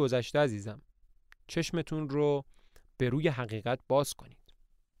از کار گذشته عزیزم. چشمتون رو به روی حقیقت باز کنید.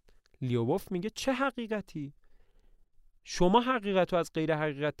 لیوبوف میگه چه حقیقتی؟ شما حقیقت رو از غیر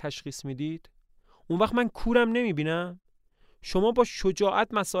حقیقت تشخیص میدید؟ اون وقت من کورم نمیبینم؟ شما با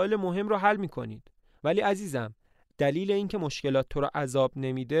شجاعت مسائل مهم رو حل میکنید. ولی عزیزم، دلیل این که مشکلات تو رو عذاب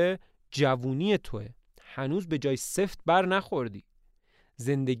نمیده جوونی توه. هنوز به جای سفت بر نخوردی.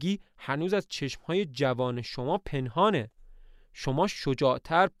 زندگی هنوز از چشمهای جوان شما پنهانه. شما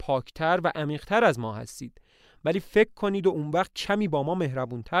شجاعتر، پاکتر و عمیقتر از ما هستید. ولی فکر کنید و اون وقت کمی با ما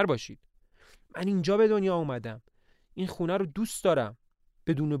مهربونتر باشید. من اینجا به دنیا اومدم. این خونه رو دوست دارم.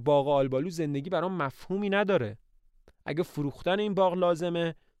 بدون باغ آلبالو زندگی برام مفهومی نداره. اگه فروختن این باغ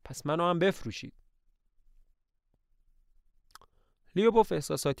لازمه، پس منو هم بفروشید. لیوبوف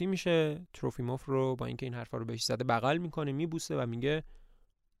احساساتی میشه. تروفیموف رو با اینکه این حرفا رو بهش زده بغل میکنه، میبوسه و میگه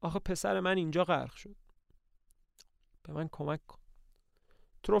آخه پسر من اینجا غرق شد. به من کمک کن.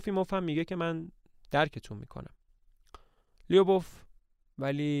 تروفیموف هم میگه که من درکتون میکنم. لیوبوف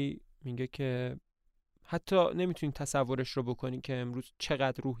ولی میگه که حتی نمیتونید تصورش رو بکنی که امروز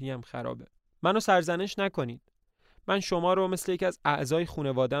چقدر روحیم خرابه. منو سرزنش نکنید. من شما رو مثل یکی از اعضای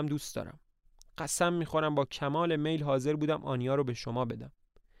خانواده‌ام دوست دارم. قسم میخورم با کمال میل حاضر بودم آنیا رو به شما بدم.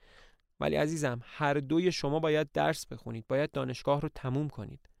 ولی عزیزم، هر دوی شما باید درس بخونید. باید دانشگاه رو تموم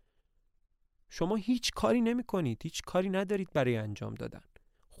کنید. شما هیچ کاری نمی کنید. هیچ کاری ندارید برای انجام دادن.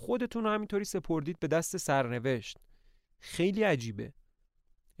 خودتون رو همینطوری سپردید به دست سرنوشت. خیلی عجیبه.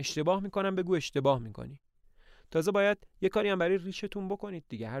 اشتباه میکنم بگو اشتباه میکنی. تازه باید یه کاری هم برای ریشتون بکنید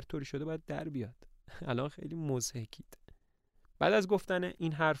دیگه. هر طوری شده باید در بیاد. الان خیلی مضحکید. بعد از گفتن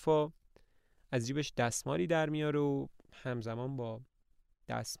این حرفا از جیبش دستمالی در میاره و همزمان با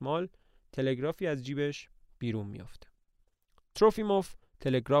دستمال تلگرافی از جیبش بیرون میافته. تروفیموف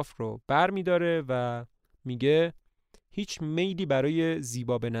تلگراف رو بر میداره و میگه هیچ میلی برای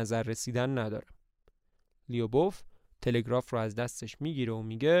زیبا به نظر رسیدن ندارم. لیوبوف تلگراف رو از دستش میگیره و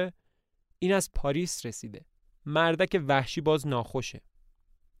میگه این از پاریس رسیده. مردک وحشی باز ناخوشه.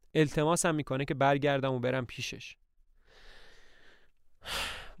 التماس هم میکنه که برگردم و برم پیشش.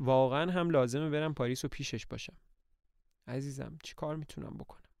 واقعا هم لازمه برم پاریس و پیشش باشم. عزیزم چی کار میتونم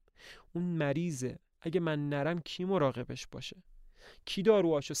بکنم؟ اون مریضه. اگه من نرم کی مراقبش باشه؟ کی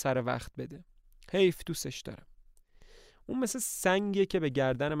داروهاشو سر وقت بده؟ حیف، دوستش دارم. اون مثل سنگیه که به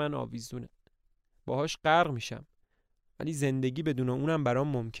گردن من آویزونه. باهاش غرق میشم. ولی زندگی بدون اونم برام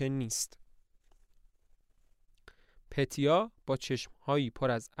ممکن نیست. پتیا با چشمهایی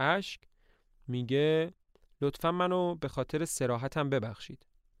پر از اشک میگه لطفا منو به خاطر صراحتم ببخشید.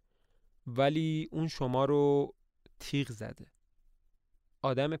 ولی اون شما رو تیغ زده.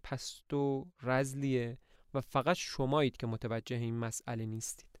 آدم پست و رذلیه و فقط شمایید که متوجه این مسئله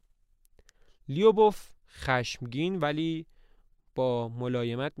نیستید. لیوبوف خشمگین ولی با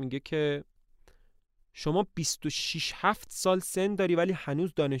ملایمت میگه که شما 26-7 سال سن داری ولی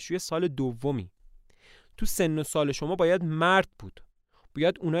هنوز دانشجوی سال دومی. تو سن و سال شما باید مرد بود.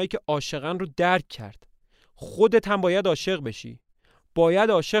 باید اونایی که عاشقن رو درک کرد. خودت هم باید عاشق بشی.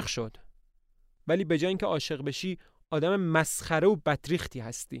 باید عاشق شد. ولی به جای اینکه عاشق بشی آدم مسخره و بدریختی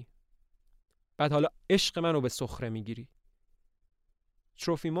هستی. بعد حالا عشق منو به سخره میگیری.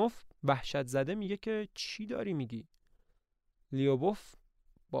 تروفیموف وحشت زده میگه که چی داری میگی؟ لیوبوف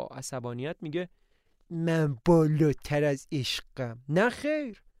با عصبانیت میگه من بالاتر از عشقم. نه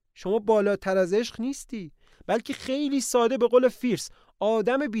خیر، شما بالاتر از عشق نیستی، بلکه خیلی ساده به قول فیرس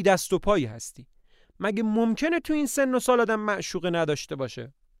آدم بی دست و پایی هستی. مگه ممکنه تو این سن و سال آدم معشوقه نداشته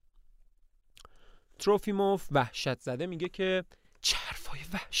باشه؟ تروفیموف وحشت زده میگه که چه حرفای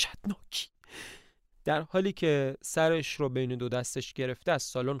وحشتناکی. در حالی که سرش رو بین دو دستش گرفته از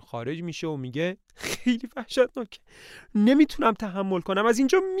سالن خارج میشه و میگه خیلی وحشتناکه، نمیتونم تحمل کنم، از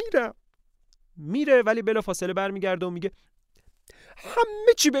اینجا میره ولی بلافاصله برمیگرده و میگه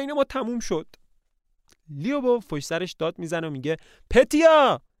همه چی بین ما تموم شد. لیوبوف پشت سرش داد میزنه و میگه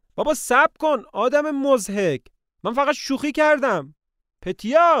پتیا بابا صبر کن آدم مضحک، من فقط شوخی کردم.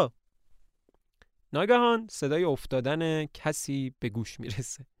 پتیا. ناگهان صدای افتادن کسی به گوش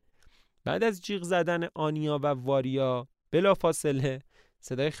میرسه. بعد از جیغ زدن آنیا و واریا بلافاصله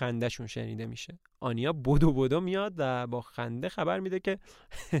صدای خندهشون شنیده میشه. آنیا بدو میاد و با خنده خبر میده که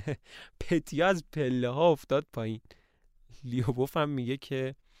پتیا از پله ها افتاد پایین. لیوبوف هم میگه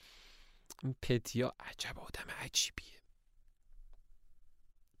که پتیا عجب آدم عجیبیه.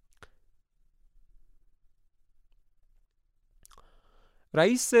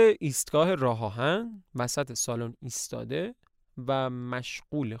 رئیس ایستگاه راه آهن وسط سالن ایستاده و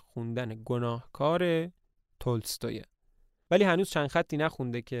مشغول خوندن گناهکار تولستویه، ولی هنوز چند خطی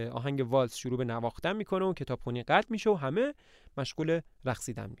نخونده که آهنگ والس شروع به نواختن میکنه و کتابخونی قطع میشه و همه مشغول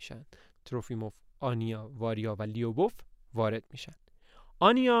رقصیدن میشن. تروفیموف، آنیا، واریا و لیوبوف وارد میشن.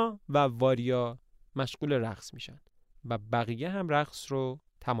 آنیا و واریا مشغول رقص میشن و بقیه هم رقص رو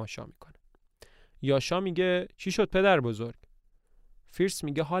تماشا میکنن. یاشا میگه چی شد پدر بزرگ؟ فیرس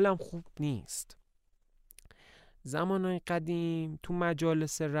میگه حالم خوب نیست. زمانهای قدیم تو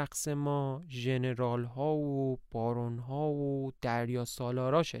مجالس رقص ما ژنرال ها و بارون ها و دریا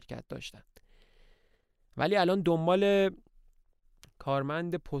سالارا شرکت داشتن، ولی الان دنبال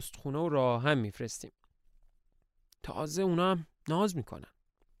کارمند پستخونه و راه هم میفرستیم. تازه اونا هم ناز میکنن.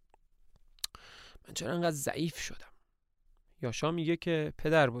 من چرا انقدر ضعیف شدم؟ یاشا میگه که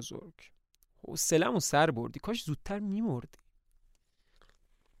پدر بزرگ حوصله‌مو سر بردی، کاش زودتر میمردی.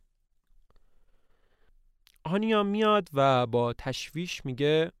 آنیا میاد و با تشویش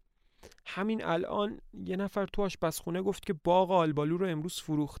میگه همین الان یه نفر تو آشپزخونه گفت که باغ آلبالو رو امروز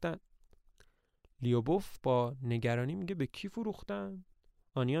فروختن. لیوبوف با نگرانی میگه به کی فروختن؟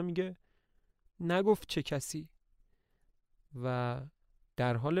 آنیا میگه نگفت چه کسی. و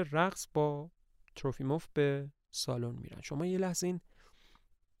در حال رقص با تروفیموف به سالن میرن. شما یه لحظه این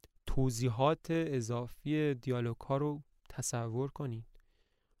توضیحات اضافی دیالوگ ها رو تصور کنین،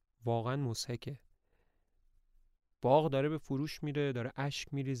 واقعا مضحکه. باغ داره به فروش میره، داره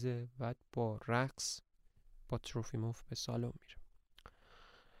اشک میریزه و با رقص با تروفیموف به سالن میره.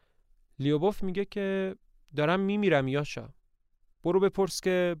 لیوبوف میگه که دارم میمیرم یاشا، برو بپرس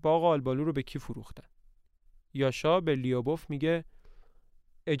که باغ آلبالو رو به کی فروختن. یاشا به لیوبوف میگه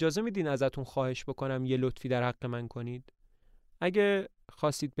اجازه میدین ازتون خواهش بکنم یه لطفی در حق من کنید؟ اگه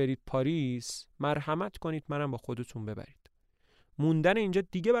خواستید برید پاریس مرحمت کنید منم با خودتون ببرید. موندن اینجا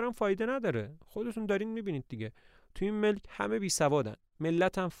دیگه برام فایده نداره. خودتون دارین میبینید دیگه تو این ملک همه بی سوادن،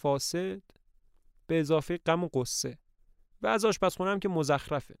 ملت هم فاسد به اضافه غم و قصه و از آشپزخونه هم که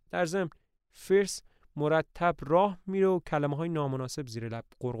مزخرفه. در ضمن فیرس مرتب راه میره و کلمه های نامناسب زیر لب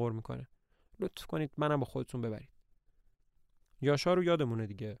قرقر میکنه. لطف کنید منم با خودتون ببرید. یاشا رو یادمونه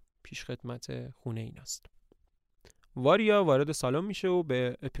دیگه، پیش خدمت خونه ایناست. واریا وارد سالن میشه و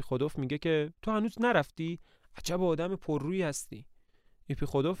به اپیخودوف میگه که تو هنوز نرفتی؟ عجب آدم پررویی هستی.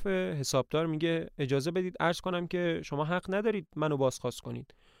 اپیخودوف حسابدار میگه اجازه بدید عرض کنم که شما حق ندارید منو بازخواست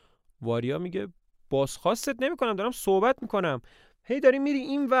کنید. واریا میگه بازخواستت نمیکنم، دارم صحبت میکنم. هی داری میری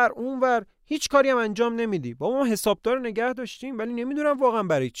این ور اون ور، هیچ کاری هم انجام نمیدی. بابا ما حسابدار نگه داشتیم ولی نمیدونم واقعا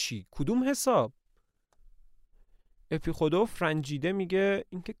برای چی، کدوم حساب؟ اپیخودوف رنجیده میگه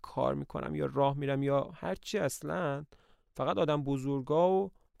اینکه کار میکنم یا راه میرم یا هر چی، اصلا فقط آدم بزرگا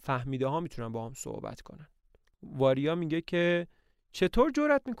و فهمیده ها میتونن با هم صحبت کنن. واریا میگه که چطور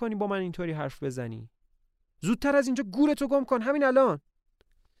جرأت میکنی با من اینطوری حرف بزنی؟ زودتر از اینجا گورتو گم کن همین الان.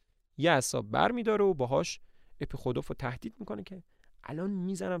 یه عصا بر میداره و باهاش اپیخودوف رو تهدید میکنه که الان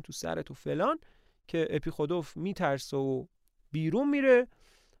میزنم تو سرت و فلان، که اپیخودوف میترسه و بیرون میره.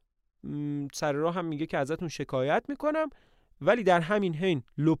 سر راه هم میگه که ازتون شکایت میکنم، ولی در همین حین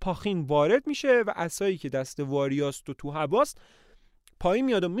لوپاخین وارد میشه و عصایی که دست واریاست و تو هواست پایین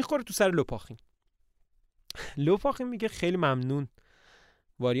میاد و میخوره تو سر لوپاخین. لوپاخین میگه خیلی ممنون.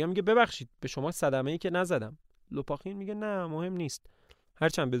 واریا میگه ببخشید به شما صدمه‌ای که نزدم. لوپاخین میگه نه مهم نیست،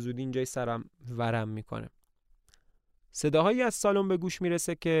 هرچند به زودی اینجای سرم ورم میکنه. صداهایی از سالن به گوش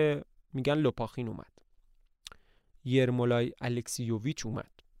میرسه که میگن لوپاخین اومد. یرمولای الکسیوویچ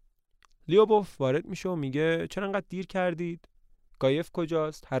اومد. لیوبوف وارد میشه و میگه چرا انقدر دیر کردید؟ گایف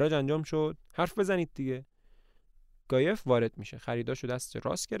کجاست؟ حراج انجام شد؟ حرف بزنید دیگه. گایف وارد میشه، خریداشو دست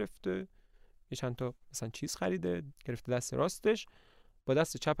راست گرفته، یه چند تا مثلا چیز خریده، گرفته دست راستش، با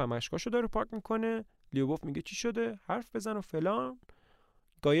دست چپ هم اشکاشو داره پاک میکنه. لیوبوف میگه چی شده؟ حرف بزن و فلان.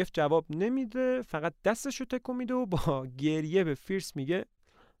 گایف جواب نمیده، فقط دستشو تکون میده و با گریه به فیرس میگه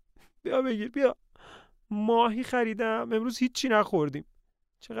بیا بگیر، بیا ماهی خریدم امروز هیچی نخوردیم،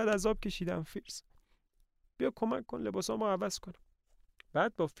 چقدر عذاب کشیدم فیرس، بیا کمک کن لباسامو عوض کنم.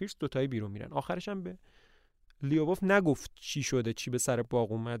 بعد با فیرس دوتایی بیرون میرن. آخرش هم به لیوبوف نگفت چی شده، چی به سر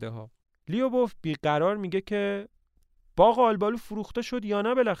باغ اومده ها. لیوبوف بیقرار میگه که باغ آلبالو فروخته شد یا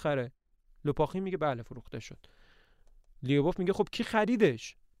نه بالاخره؟ لوپاخین میگه بله فروخته شد. لیوبوف میگه خب کی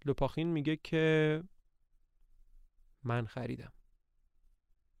خریدش؟ لوپاخین میگه که من خریدم.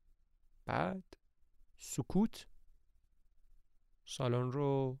 بعد سکوت سالن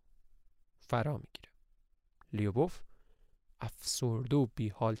رو فرا میگیره. لیوبوف افسرده و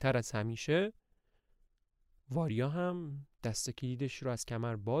بی‌حال‌تر از همیشه، واریا هم دست کلیدش رو از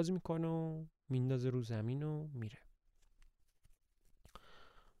کمر باز میکنه و میندازه رو زمین و میره.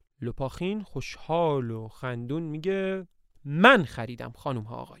 لوپاخین خوشحال و خندون میگه من خریدم خانم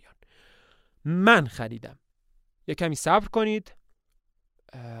ها آقایان، من خریدم. یه کمی صبر کنید،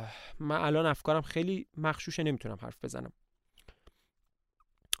 من الان افکارم خیلی مغشوشه، نمیتونم حرف بزنم.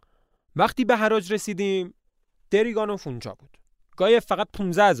 وقتی به حراج رسیدیم دریگانوف اونجا بود. گایف فقط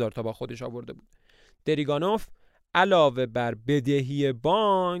 15,000 تا با خودش آورده بود. دریگانوف علاوه بر بدهی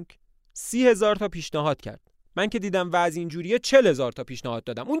بانک 30,000 تا پیشنهاد کرد. من که دیدم وضع اینجوریه 40,000 تا پیشنهاد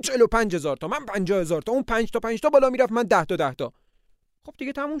دادم. اون 45,000 تا، من 50,000 تا، اون 5 تا بالا میرفت، من 10 تا. خب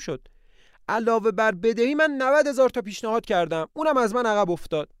دیگه تموم شد. علاوه بر بدهی من 90,000 تا پیشنهاد کردم، اونم از من عقب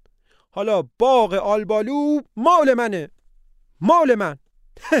افتاد. حالا باغ آلبالو مال منه، مال من.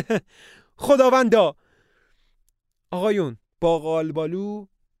 خداوندا آقایون، باغ آلبالو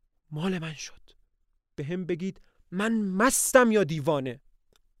مال من شد. به هم بگید من مستم یا دیوانه،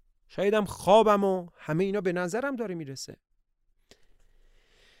 شایدم خوابم و همه اینا به نظرم داره میرسه.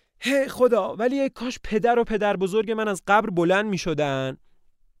 هی خدا، ولی ای کاش پدر و پدر بزرگ من از قبر بلند میشدن،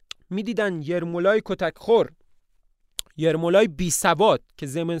 میدیدن یرمولای کتک خور، یرمولای بی سواد که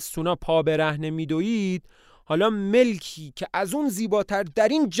زمستونا پا برهنه میدوید، حالا ملکی که از اون زیباتر در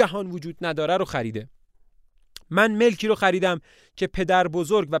این جهان وجود نداره رو خریده. من ملکی رو خریدم که پدر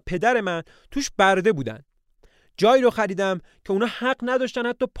بزرگ و پدر من توش برده بودن. جایی رو خریدم که اونا حق نداشتن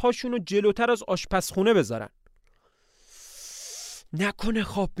حتی پاشونو جلوتر از آشپزخونه بذارن. نکنه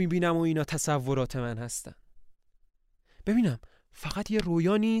خواب میبینم و اینا تصورات من هستن. ببینم فقط یه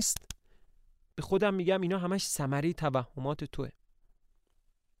رویا نیست. به خودم میگم اینا همش ثمره توهمات توه.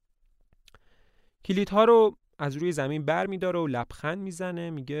 کلیدها رو از روی زمین بر میداره و لبخند میزنه.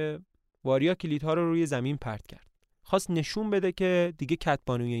 میگه واریا کلیدها رو روی زمین پرت کرد. خواست نشون بده که دیگه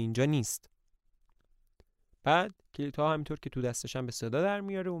کتبانوی اینجا نیست. بعد کلیدها همینطور که تو دستشم به صدا در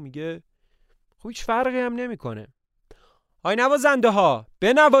میاره و میگه خب هیچ فرقی هم نمیکنه. آی نوازنده ها،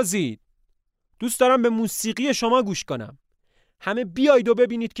 بنوازید. دوست دارم به موسیقی شما گوش کنم. همه بیایید و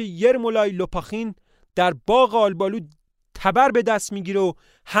ببینید که یرمولای لوپاخین در باغ آلبالو تبر به دست میگیره و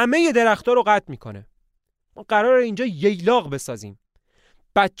همه درخت‌ها رو قطع میکنه. ما قراره اینجا ییلاق بسازیم.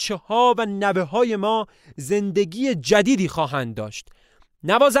 بچه‌ها و نوه‌های ما زندگی جدیدی خواهند داشت.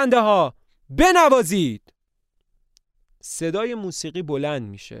 نوازنده ها، بنوازید. صدای موسیقی بلند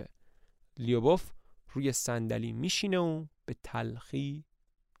میشه. لیوبوف روی صندلی میشینه و به تلخی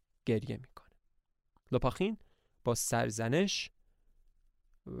گریه میکنه. لوپاخین با سرزنش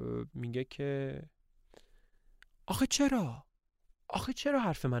میگه که آخه چرا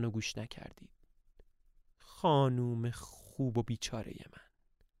حرف منو گوش نکردید؟ خانوم خوب و بیچاره من،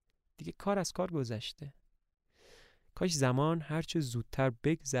 دیگه کار از کار گذشته. کاش زمان هرچه زودتر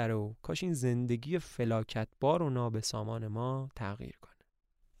بگذره و کاش این زندگی فلاکتبار و نابسامان ما تغییر کنه.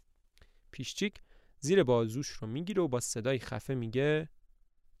 پیشچیک زیر بازوش رو میگیره و با صدای خفه میگه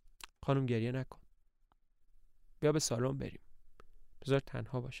خانم گریه نکن، بیا به سالن بریم، بذار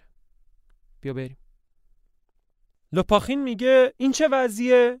تنها باشم، بیا بریم. لوپاخین میگه این چه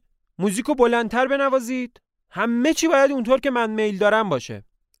وضعیه؟ موزیکو بلندتر بنوازید، همه چی باید اونطور که من میل دارم باشه.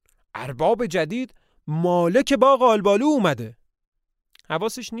 ارباب جدید مالک باغ آلبالو اومده.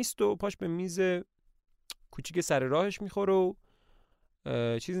 حواسش نیست و پاش به میز کوچیک سر راهش میخوره و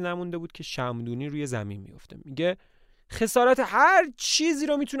چیزی نمونده بود که شمعدونی روی زمین میفته. میگه خسارت هر چیزی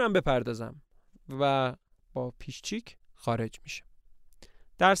رو میتونم بپردازم و با پیشچیک خارج میشه.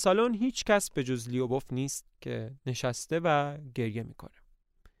 در سالن هیچ کس به جز لیوبوف نیست که نشسته و گریه میکنه.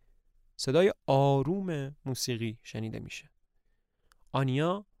 صدای آروم موسیقی شنیده میشه.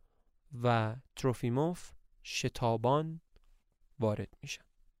 آنیا و تروفیموف شتابان وارد میشن.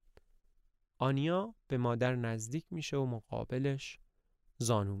 آنیا به مادر نزدیک میشه و مقابلش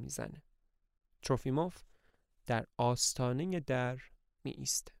زانو میزنه. تروفیموف در آستانه در می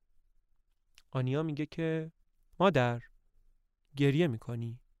ایسته. آنیا میگه که مادر گریه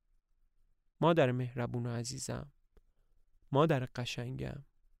میکنی؟ مادر مهربون و عزیزم، مادر قشنگم،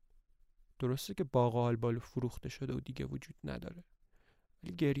 درسته که باغ آلبالو فروخته شده و دیگه وجود نداره،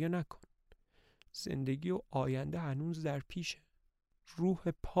 ولی گریه نکن. زندگی و آینده هنوز در پیشه.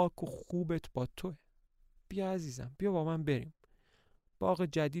 روح پاک و خوبت با توه. بیا عزیزم، بیا با من بریم. باغ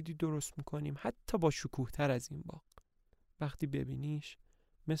جدیدی درست میکنیم، حتی با شکوه تر از این باغ. وقتی ببینیش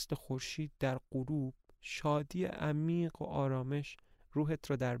مثل خورشید در غروب، شادی عمیق و آرامش روحت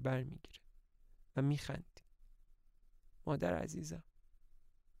رو در بر میگیره و میخندی. مادر عزیزم،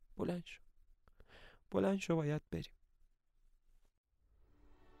 بلند شو باید بریم.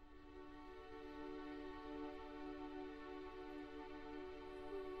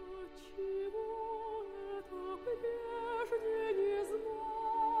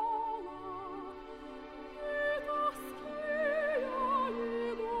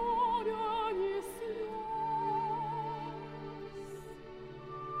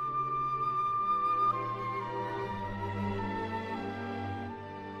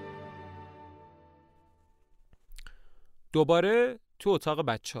 دوباره تو اتاق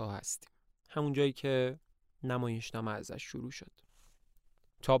بچه‌ها هستیم. همون جایی که نمایشنامه ازش شروع شد.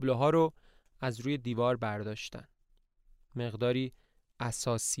 تابلوها رو از روی دیوار برداشتن. مقداری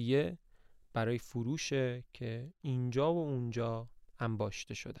اساسیه برای فروشه که اینجا و اونجا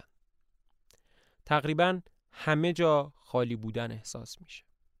انباشته شدن. تقریباً همه جا خالی بودن احساس میشه.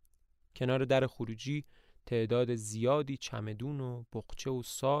 کنار در خروجی تعداد زیادی چمدون و بقچه و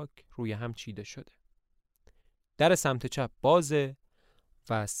ساک روی هم چیده شده. در سمت چپ بازه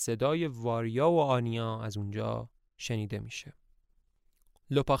و صدای واریا و آنیا از اونجا شنیده میشه.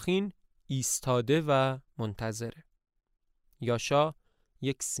 لوپاخین ایستاده و منتظره. یاشا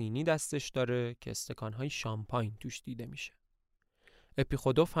یک سینی دستش داره که استکانهای شامپاین توش دیده میشه.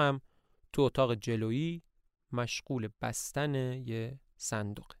 اپیخودوف هم تو اتاق جلویی مشغول بستن یه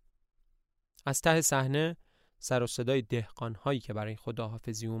صندوقه. از ته صحنه سر و صدای دهقان‌هایی که برای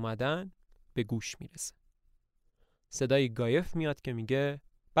خداحافظی اومدن به گوش میرسه. صدای گایف میاد که میگه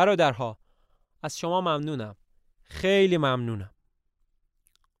برادرها از شما ممنونم، خیلی ممنونم.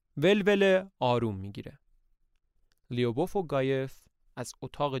 ولول آروم میگیره. لیوبوف و گایف از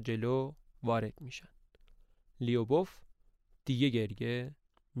اتاق جلو وارد میشن. لیوبوف دیگه گریه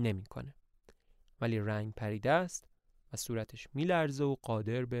نمیکنه، ولی رنگ پریده است و صورتش میلرزه و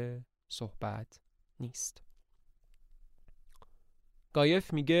قادر به صحبت نیست.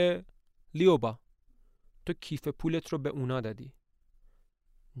 گایف میگه لیوبا تو کیف پولت رو به اونا دادی،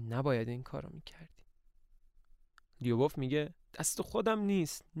 نباید این کارو میکردی. لیوبوف میگه دست خودم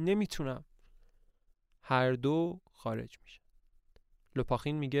نیست، نمیتونم. هر دو خارج میشه.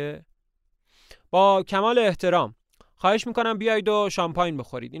 لوپاخین میگه با کمال احترام خواهش میکنم بیایید و شامپاین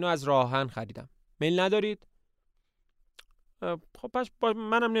بخورید، اینو از راهن خریدم، میل ندارید؟ خب پس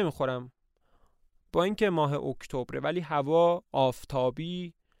منم نمیخورم. با اینکه ماه اکتبره ولی هوا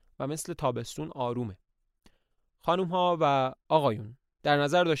آفتابی و مثل تابستون آرومه. خانوم ها و آقایون در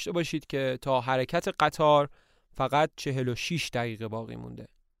نظر داشته باشید که تا حرکت قطار فقط 46 دقیقه باقی مونده.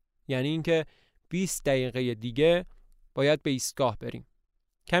 یعنی اینکه 20 دقیقه دیگه باید به ایستگاه بریم.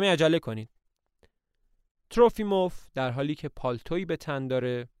 کمی عجله کنید. تروفیموف در حالی که پالتویی به تن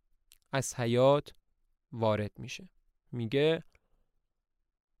داره از حیاط وارد میشه. میگه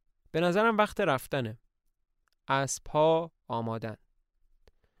به نظرم وقت رفتنه. اسب‌ها آمادن.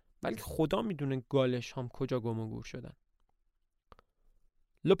 ولی خدا میدونه گالش هم کجا گم و گور شدن.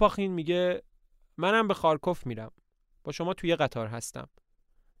 لوپاخین میگه منم به خارکوف میرم. با شما توی قطار هستم.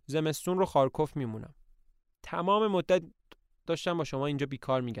 زمستون رو خارکوف میمونم. تمام مدت داشتم با شما اینجا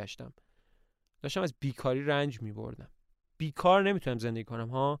بیکار میگشتم. داشتم از بیکاری رنج میبردم. بیکار نمیتونم زندگی کنم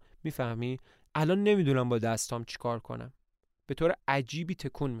ها، میفهمی؟ الان نمیدونم با دستام چی کار کنم. به طور عجیبی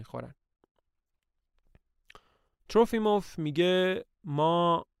تکون میخورن. تروفیموف میگه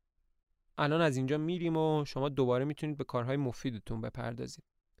ما الان از اینجا میریم و شما دوباره میتونید به کارهای مفیدتون بپردازید.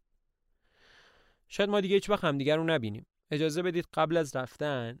 شاید ما دیگه هیچ وقت همدیگر رو نبینیم. اجازه بدید قبل از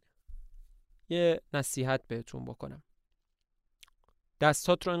رفتن یه نصیحت بهتون بکنم.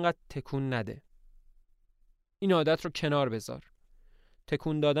 دستات رو انقدر تکون نده. این عادت رو کنار بذار.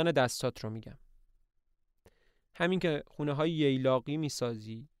 تکون دادن دستات رو میگم. همین که خونه های ییلاقی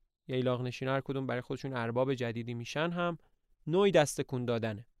میسازی، ییلاق نشین هر کدوم برای خودشون ارباب جدیدی میشن، هم نوعی دست تکون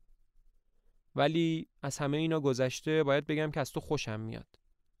دادنه. ولی از همه اینا گذشته باید بگم که از تو خوشم میاد.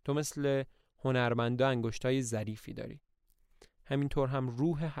 تو مثل هنرمندا انگشتای ظریفی داری. همینطور هم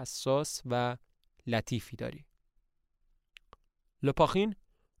روح حساس و لطیفی داری. لوپاخین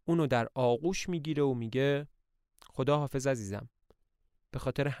اونو در آغوش میگیره و میگه خدا حافظ عزیزم. به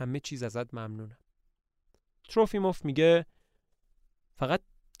خاطر همه چیز ازت ممنونم. تروفیموف میگه فقط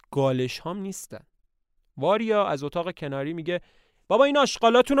گالش هم نیستن. واریا از اتاق کناری میگه بابا این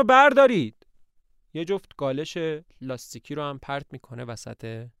آشغالاتون رو بردارید. یه جفت گالش لاستیکی رو هم پرت میکنه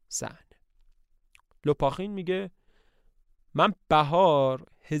وسط صحنه. لوپاخین میگه من بهار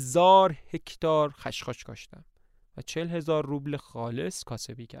 1000 هکتار خشخاش کاشتم و 40,000 روبل خالص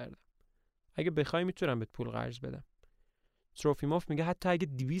کاسبی کردم. اگه بخوای میتونم بهت پول قرض بدم. تروفیموف میگه حتی اگه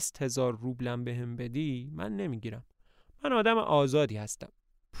 200,000 روبلم بهم بدی من نمیگیرم. من آدم آزادی هستم.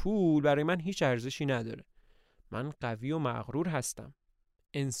 پول برای من هیچ ارزشی نداره. من قوی و مغرور هستم.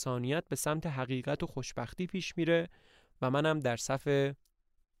 انسانیت به سمت حقیقت و خوشبختی پیش میره و منم در صف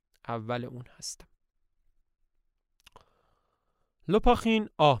اول اون هستم. لوپاخین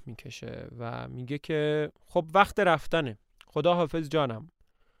آه میکشه و میگه که خب وقت رفتنه. خدا حافظ جانم.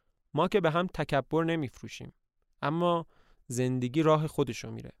 ما که به هم تکبر نمیفروشیم، اما زندگی راه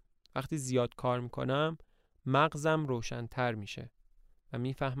خودشو میره. وقتی زیاد کار میکنم مغزم روشن‌تر میشه و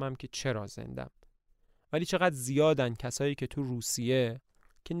میفهمم که چرا زندم. ولی چقدر زیادن کسایی که تو روسیه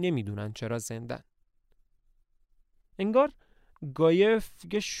که نمیدونن چرا زندن. انگار گایف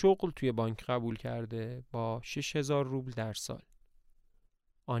یه شغل توی بانک قبول کرده با 6000 روبل در سال.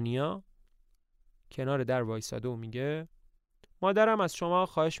 آنیا کنار در وایساده و میگه مادرم از شما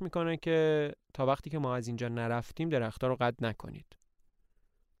خواهش میکنه که تا وقتی که ما از اینجا نرفتیم درخت‌ها رو قطع نکنید.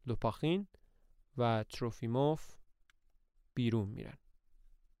 لوپاخین و تروفیموف بیرون میرن.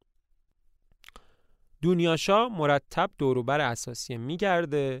 دونیاشا مرتب دوروبر اساسیه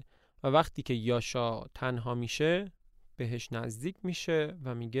میگرده و وقتی که یاشا تنها میشه بهش نزدیک میشه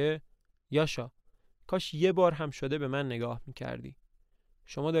و میگه یاشا کاش یه بار هم شده به من نگاه میکردی.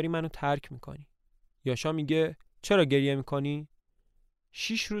 شما داری منو ترک میکنی. یاشا میگه چرا گریه میکنی؟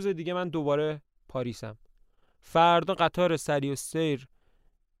 6 روز دیگه من دوباره پاریسم. فردا قطار سری و سیر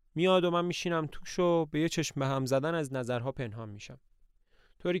میاد و من میشینم توش و به یه چشم به هم زدن از نظرها پنهان میشم.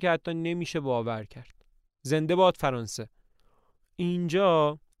 طوری که حتی نمیشه باور کرد. زنده باد فرانسه.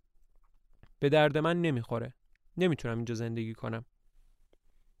 اینجا به درد من نمیخوره. نمیتونم اینجا زندگی کنم.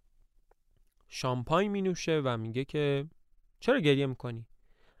 شامپاین مینوشه و میگه که چرا گریه میکنی؟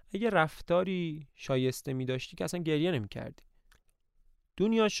 اگه رفتاری شایسته میداشتی که اصلا گریه نمیکردی.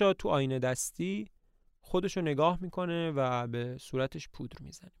 دونیاشا تو آینه دستی خودشو نگاه میکنه و به صورتش پودر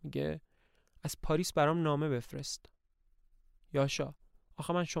میزنه. میگه از پاریس برام نامه بفرست. یاشا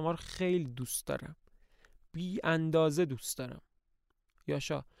آخه من شما رو خیلی دوست دارم. بی اندازه دوست دارم.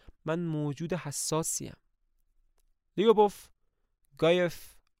 یاشا من موجود حساسیم. لیوبوف،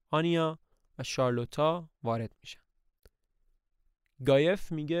 گایف، آنیا و شارلوتا وارد میشن.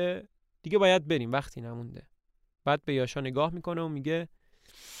 گایف میگه دیگه باید بریم وقتی نمونده. بعد به یاشا نگاه میکنه و میگه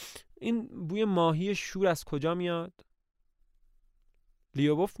این بوی ماهی شور از کجا میاد؟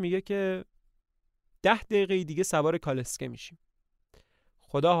 لیوبوف میگه که 10 دقیقه دیگه سوار کالسکه میشیم.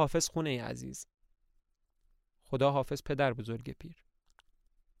 خدا حافظ خونه عزیز. خدا حافظ پدر بزرگ پیر.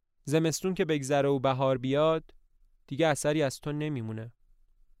 زمستون که بگذره و بهار بیاد دیگه اثری از تو نمیمونه.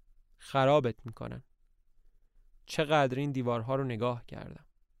 خرابت میکنن. چقدر این دیوارها رو نگاه کردم.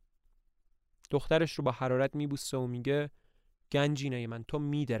 دخترش رو با حرارت میبوسه و میگه گنجینه من تو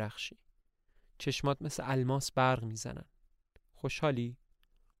میدرخشی. چشمات مثل الماس برق میزنن. خوشحالی؟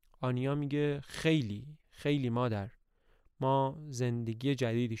 آنیا میگه خیلی خیلی مادر. ما زندگی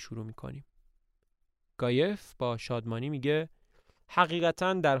جدیدی شروع میکنیم. گایف با شادمانی میگه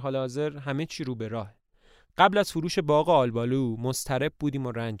حقیقتاً در حال حاضر همه چی رو به راه. قبل از فروش باغ آلبالو مضطرب بودیم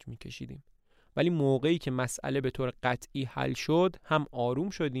و رنج میکشیدیم. ولی موقعی که مسئله به طور قطعی حل شد هم آروم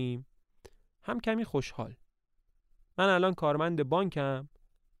شدیم هم کمی خوشحال. من الان کارمند بانکم.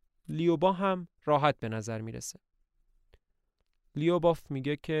 لیوبا هم راحت به نظر میرسه. لیوباف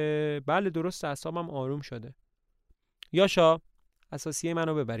میگه که بله درست اعصابم آروم شده. یاشا اساسیه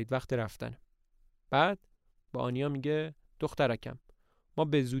منو ببرید وقت رفتن. بعد با آنیا میگه دخترکم ما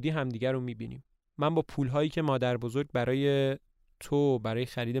به زودی همدیگر رو میبینیم. من با پولهایی که مادر بزرگ برای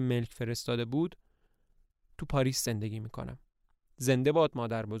خرید ملک فرستاده بود تو پاریس زندگی میکنم. زنده باد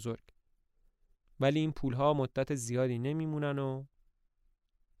مادر بزرگ. ولی این پولها مدت زیادی نمیمونن و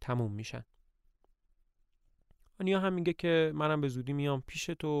تموم میشن. آنیا هم میگه که منم به زودی میام پیش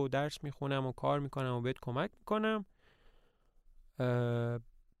تو درس میخونم و کار میکنم و بهت کمک میکنم.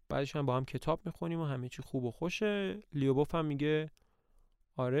 بعدش هم با هم کتاب میخونیم و همه چی خوب و خوشه. لیوبوف هم میگه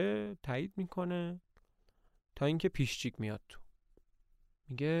آره تایید میکنه تا اینکه پیشچیک میاد تو.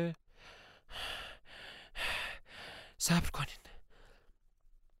 میگه صبر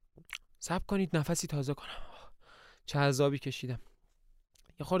کنید نفسی تازه کنم. چه عذابی کشیدم.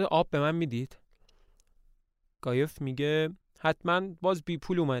 یه خورده آب به من میدید؟ گایف میگه حتما باز بی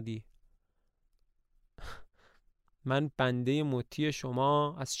پول اومدی. من بنده مطیع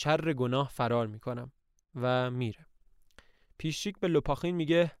شما از شر گناه فرار میکنم و میره. پیشچیک به لوپاخین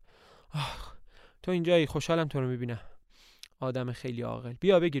میگه تو اینجایی خوشحالم تو رو میبینم. آدم خیلی عاقل.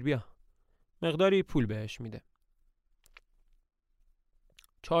 بیا بگیر بیا. مقداری پول بهش میده.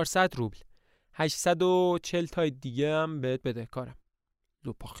 400 روبل. 840 تا دیگه هم بهت بدهکارم.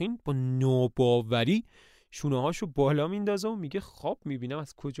 لوپاخین با ناباوری شونه هاشو بالا میندازه و میگه خواب میبینم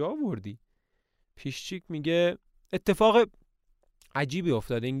از کجا آوردی؟ پیشچیک میگه اتفاق عجیبی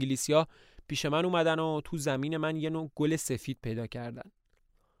افتاده. انگلیسی‌ها پیش من اومدن و تو زمین من یه نوع گل سفید پیدا کردن.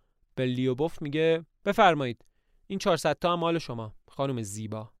 به لیوبوف میگه بفرمایید، این 400 تا هم مال شما خانم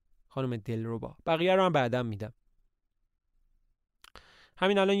زیبا، خانم دلربا، بقیه رو هم بعداً میدم.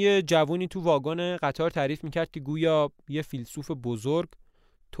 همین الان یه جوونی تو واگن قطار تعریف میکرد که گویا یه فیلسوف بزرگ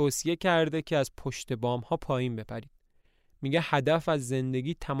توصیه کرده که از پشت بام ها پایین بپرید. میگه هدف از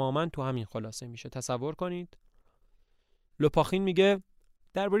زندگی تماماً تو همین خلاصه میشه. تصور کنید. لوپاخین میگه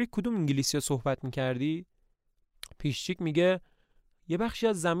درباره کدوم انگلیسی صحبت میکردی؟ پیشچیک میگه یه بخشی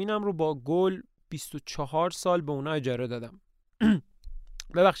از زمینم رو با گل 24 سال به اونا اجاره دادم.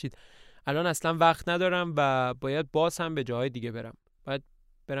 ببخشید الان اصلا وقت ندارم و باید باز هم به جاهای دیگه برم. باید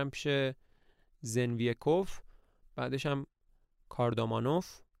برم پیش زنویکوف، بعدش هم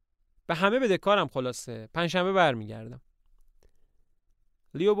کاردامانوف، به همه بدهکارم. خلاصه پنجشنبه برمیگردم.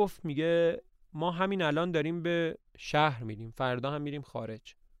 لیوبوف میگه ما همین الان داریم به شهر میریم، فردا هم میریم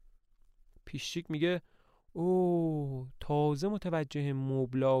خارج. پیشچیک میگه اوه تازه متوجه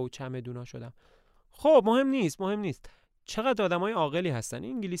مبلا و چمدونا شدم. خب مهم نیست چقدر آدمای عاقلی هستن،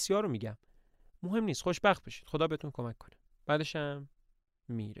 این انگلیسی ها رو میگم، مهم نیست، خوشبخت بشید، خدا بهتون کمک کنه. بعدش هم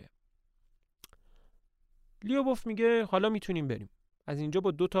میره. لیوبوف میگه حالا میتونیم بریم. از اینجا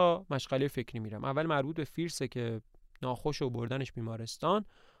با 2 تا مشغله فکری میرم. اول مربوط به فیرسه که ناخوش و بردنش بیمارستان.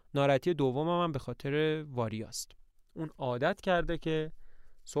 ناراحتی دومم هم به خاطر واریاست. اون عادت کرده که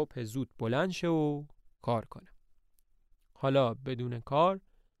صبح زود بلند شه و کار کنه. حالا بدون کار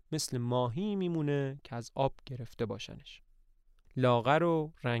مثل ماهی میمونه که از آب گرفته باشنش. لاغر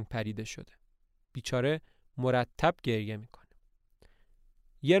و رنگ پریده شده. بیچاره مرتب گریه میکنه.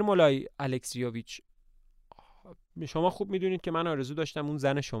 یرمولای الکسیوویچ، شما خوب میدونید که من آرزو داشتم اون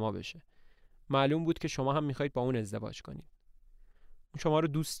زن شما بشه. معلوم بود که شما هم میخواید با اون ازدواج کنید. اون شما رو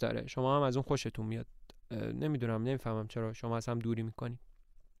دوست داره، شما هم از اون خوشتون میاد. نمیفهمم چرا شما از هم دوری میکنید.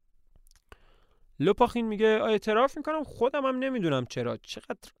 لوپاخین میگه اعتراف میکنم خودم هم نمیدونم چرا.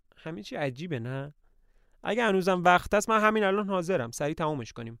 چقدر همه چی عجیبه نه؟ اگه هنوزم وقت هست من همین الان حاضرم سریع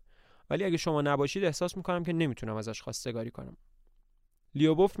تمومش کنیم. ولی اگه شما نباشید احساس میکنم که نمیتونم ازش خواستگاری کنم.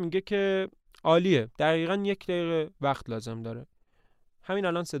 لیوبوف میگه که عالیه، دقیقاً 1 دقیقه وقت لازم داره. همین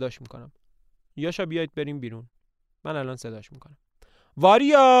الان صداش میکنم. یاشا بیایید بریم بیرون. من الان صداش میکنم.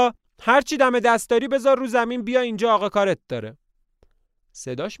 واریا، هرچی دم دست داری بذار رو زمین، بیا اینجا، آقا کارت داره.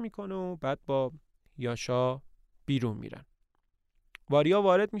 صداش میکنه و بعد با یاشا بیرون میرن. واریا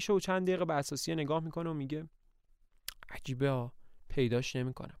وارد میشه و چند دقیقه به اساسیه نگاه میکنه و میگه عجیبه پیداش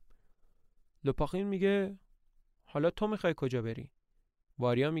نمیکنم. لوپاخین میگه حالا تو میخوای کجا بری؟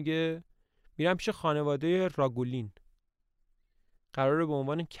 واریا میگه میرم پیش خانواده راگولین. قراره به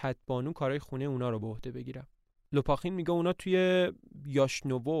عنوان کدبانو کارهای خونه اونا رو به عهده بگیرم. لوپاخین میگه اونا توی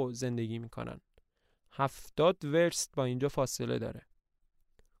یاشنوو زندگی میکنن. 70 ورست با اینجا فاصله داره.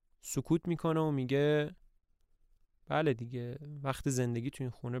 سکوت میکنه و میگه بله دیگه، وقت زندگی توی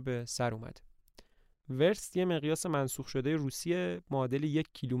این خونه به سر اومده. ورست یه مقیاس منسوخ شده روسیه، معادل 1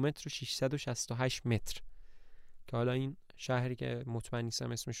 کیلومتر و 668 متر، که حالا این شهری که مطمئن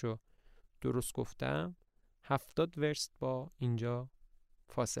نیستم اسمشو درست گفتم 70 ورست با اینجا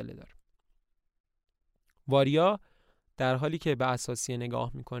فاصله داره. واریا در حالی که به اساسیه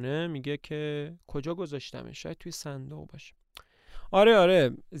نگاه میکنه میگه که کجا گذاشتمش؟ شاید توی صندوق باشه.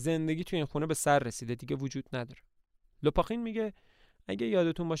 آره زندگی توی این خونه به سر رسیده، دیگه وجود نداره. لوپاخین میگه اگه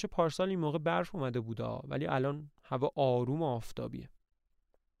یادتون باشه پارسال این موقع برف اومده بودا، ولی الان هوا آروم و آفتابیه.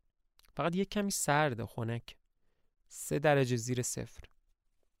 فقط یک کمی سرده، خنک، 3 درجه زیر صفر.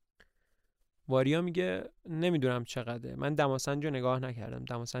 واریا میگه نمیدونم چقدره، من دماسنج رو نگاه نکردم،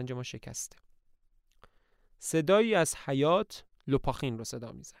 دماسنج ما شکسته. صدایی از حیاط لوپاخین رو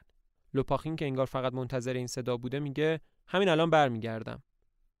صدا میزنه. لوپاخین که انگار فقط منتظر این صدا بوده میگه همین الان برمیگردم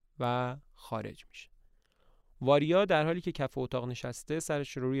و خارج میشه. واریا در حالی که کف اتاق نشسته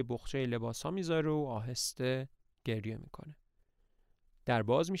سرش رو روی بخچه لباسا میذاره و آهسته گریه میکنه. در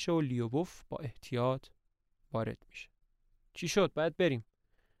باز میشه و لیوبوف با احتیاط وارد میشه. چی شد؟ باید بریم.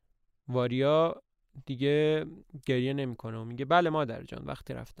 واریا دیگه گریه نمیکنه و میگه بله مادر جان،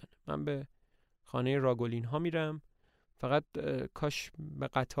 وقتی رفتن. من به خانه راگولین ها میرم، فقط کاش به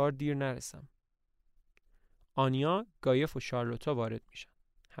قطار دیر نرسم. آنیا، گایف و شارلوتا وارد میشن.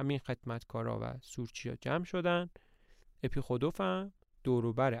 همین خدمتکارا و سورچیا جمع شدن. اپیخودوف هم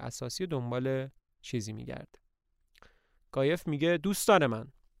دوروبر اساسی دنبال چیزی میگرده. گایف میگه دوستان من،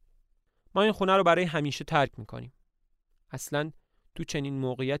 ما این خونه رو برای همیشه ترک میکنیم. اصلاً تو چنین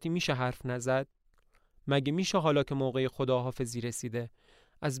موقعیتی میشه حرف نزد؟ مگه میشه حالا که موقع خداحافظی رسیده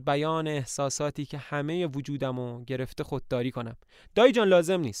از بیان احساساتی که همه وجودمو گرفته خودداری کنم؟ دایی جان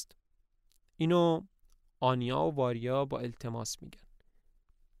لازم نیست. اینو آنیا و واریا با التماس میگن.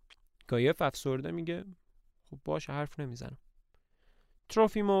 گایف افسرده میگه خب باشه، حرف نمیزنم.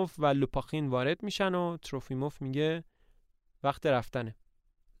 تروفیموف و لوپاخین وارد میشن و تروفیموف میگه وقت رفتنه.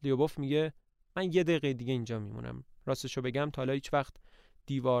 لیوبوف میگه من 1 دقیقه دیگه اینجا میمونم. راستشو بگم تا حالا هیچ وقت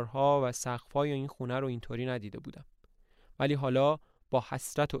دیوارها و سقف‌های این خونه رو اینطوری ندیده بودم. ولی حالا با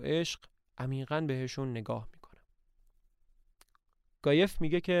حسرت و عشق عمیقاً بهشون نگاه میکنم. گایف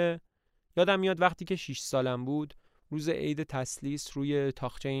میگه که یادم میاد وقتی که 6 سالم بود روز عید تسلیس روی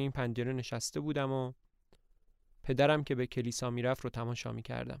تاقچه این پنجره نشسته بودم و پدرم که به کلیسا میرفت رو تماشا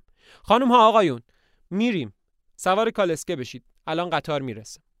میکردم. خانم ها آقایون میریم، سوار کالسکه بشید، الان قطار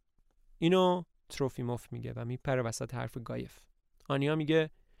میرسه. اینو تروفیموف میگه و میپره وسط حرف گایف. آنیا میگه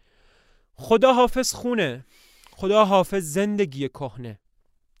خدا حافظ خونه، خدا حافظ زندگی کهنه.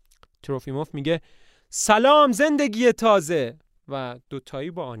 تروفیموف میگه سلام زندگی تازه و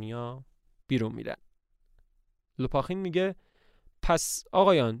دوتایی با آنیا بیرون میرن. لوپاخین میگه پس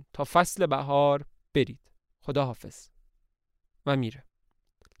آقایان تا فصل بهار برید، خدا حافظ، و میره.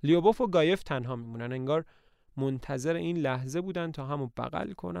 لیوبوف و گایف تنها میمونن، انگار منتظر این لحظه بودن تا همو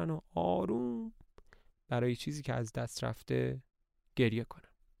بغل کنن و آروم برای چیزی که از دست رفته گریه کنن.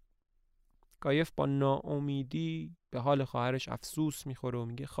 گایف با ناامیدی به حال خواهرش افسوس میخوره و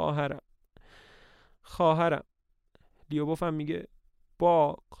میگه خواهرم. لیوبوف هم میگه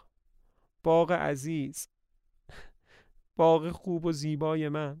باغ عزیز، باغ خوب و زیبای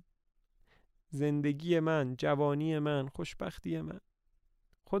من، زندگی من، جوانی من، خوشبختی من،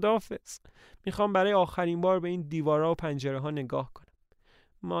 خداحافظ. میخوام برای آخرین بار به این دیوارا و پنجره ها نگاه کنم.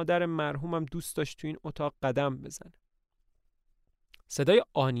 مادر مرحومم دوست داشت تو این اتاق قدم بزنه. صدای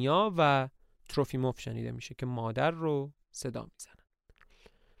آنیا و تروفیموف شنیده میشه که مادر رو صدا میزنن.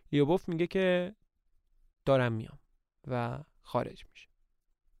 لیوبوف میگه که دارم میام و خارج میشه.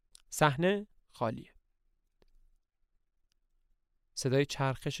 صحنه خالیه. صدای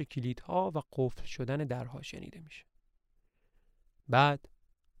چرخش کلیدها و قفل شدن درها شنیده میشه. بعد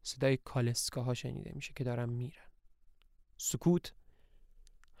صدای کالسکاها شنیده میشه که دارن میرن. سکوت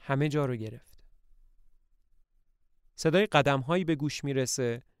همه جا رو گرفت. صدای قدم‌هایی به گوش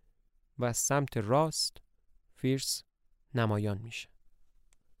میرسه و از سمت راست فیرس نمایان میشه.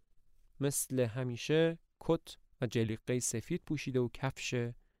 مثل همیشه کت و جلیقه سفید پوشیده و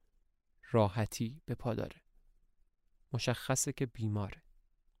کفش راحتی به پا داره. مشخصه که بیماره.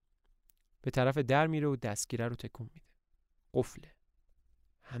 به طرف در میره و دستگیره رو تکون میده. قفله.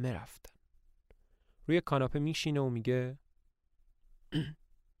 همه رفتن. روی کاناپه میشینه و میگه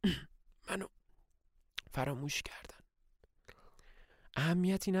منو فراموش کردن.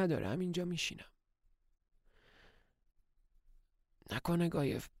 اهمیتی نداره، همینجا میشینم. نکنه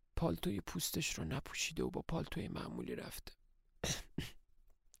گایف پالتوی پوستش رو نپوشیده و با پالتوی معمولی رفته.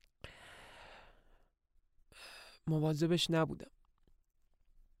 مواظبش نبودم.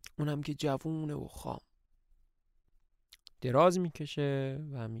 اونم که جوونه و خام. دراز میکشه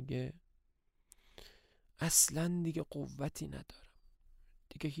و میگه اصلاً دیگه قوتی ندارم.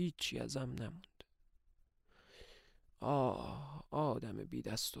 دیگه هیچی ازم نمونده. آدم بی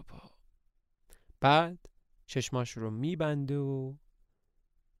دست و پا. بعد چشماش رو میبنده و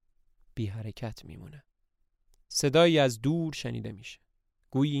بی حرکت میمونه. صدایی از دور شنیده میشه.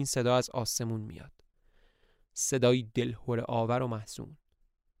 گویی این صدا از آسمون میاد. صدایی دلهره آور و محزون.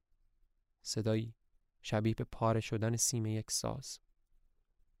 صدایی شبیه به پاره شدن سیم یک ساز.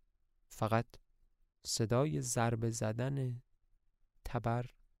 فقط صدای ضربه زدن تبر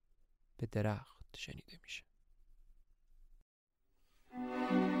به درخت شنیده میشه.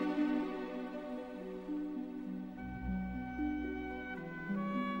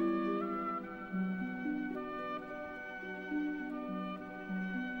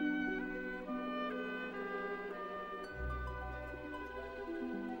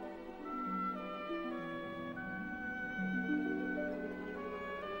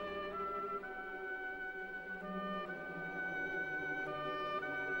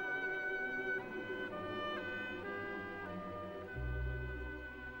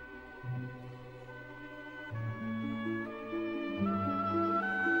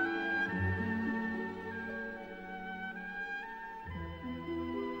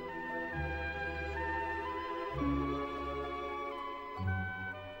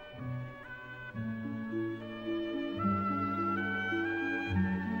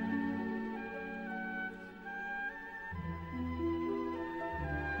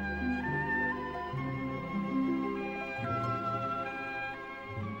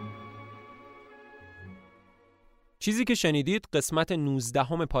 چیزی که شنیدید قسمت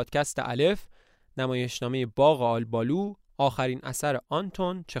 19 پادکست الف، نمایشنامه باغ آلبالو، آخرین اثر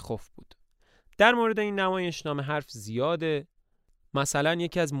آنتون چخوف بود. در مورد این نمایشنامه حرف زیاده. مثلا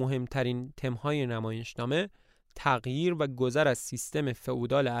یکی از مهمترین تمهای نمایشنامه تغییر و گذر از سیستم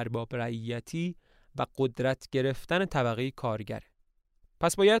فئودال ارباب رعیتی و قدرت گرفتن طبقه کارگره.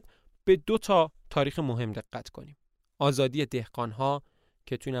 پس باید به 2 تاریخ مهم دقت کنیم. آزادی دهقانها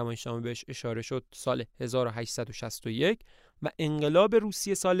که توی نمایشنامه بهش اشاره شد سال 1861 و انقلاب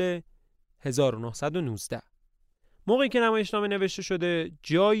روسیه سال 1919. موقعی که نمایشنامه نوشته شده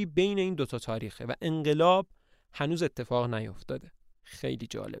جایی بین این 2 تاریخه و انقلاب هنوز اتفاق نیفتاده. خیلی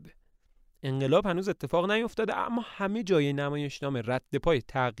جالبه. انقلاب هنوز اتفاق نیفتاده اما همه جای نمایشنامه رد پای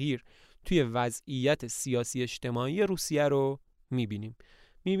تغییر توی وضعیت سیاسی اجتماعی روسیه رو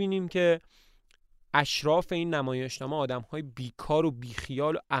میبینیم که اشراف این نمایشنامه آدم‌های بیکار و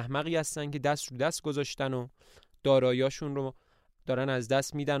بیخیال و احمقی هستن که دست رو دست گذاشتن و داراییاشون رو دارن از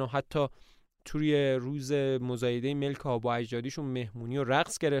دست میدن و حتی توی روز مزایده ملک آبا و اجدادیشون مهمونی و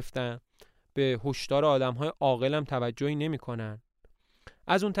رقص گرفتن. به هشدار آدم‌های عاقل هم توجهی نمی‌کنن.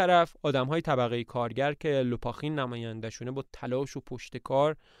 از اون طرف آدم‌های طبقه کارگر که لوپاخین نماینده‌شونه با تلاش و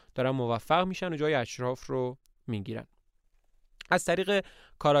پشتکار دارن موفق میشن و جای اشراف رو میگیرن. از طریق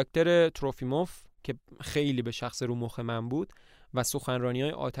کاراکتر تروفیموف که خیلی به شخص رو مخ من بود و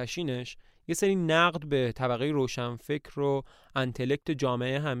سخنرانی‌های آتشینش یه سری نقد به طبقه روشنفکر و انتلکت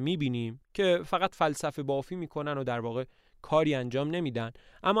جامعه هم می‌بینیم که فقط فلسفه بافی میکنن و در واقع کاری انجام نمیدن.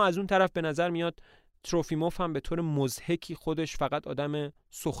 اما از اون طرف به نظر میاد تروفیموف هم به طور مضحکی خودش فقط آدم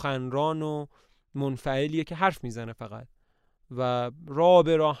سخنران و منفعلیه که حرف میزنه فقط و راه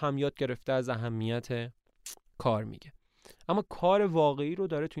به راه هم یاد گرفته از اهمیت کار میگه. اما کار واقعی رو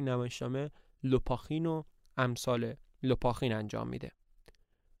داره توی نمایشنامه لوپاخین و امثال لوپاخین انجام میده.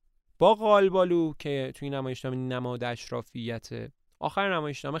 باغ آلبالو که توی نمایشنامه نماد اشرافیت، آخر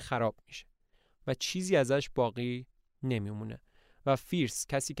نمایشنامه خراب میشه و چیزی ازش باقی نمیمونه و فیرس،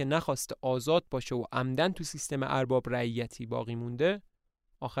 کسی که نخواسته آزاد باشه و عمدن تو سیستم ارباب رعیتی باقی مونده،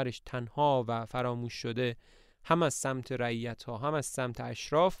 آخرش تنها و فراموش شده هم از سمت رعیت ها هم از سمت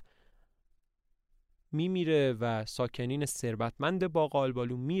اشراف میمیره و ساکنین ثروتمند باغ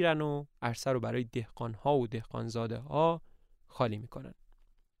آلبالو میرن و عرصه رو برای دهقان ها و دهقانزاده ها خالی میکنن.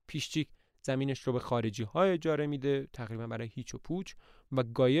 پیشچیک زمینش رو به خارجی ها اجاره میده تقریبا برای هیچ و پوچ و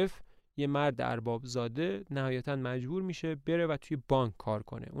گایف یه مرد ارباب زاده نهایتاً مجبور میشه بره و توی بانک کار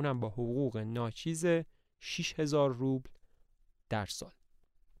کنه، اونم با حقوق ناچیز 6000 روبل در سال.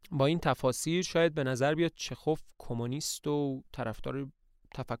 با این تفاسیر شاید به نظر بیاد چخوف کمونیست و طرفدار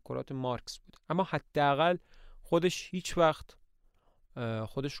تفکرات مارکس بود، اما حداقل خودش هیچ وقت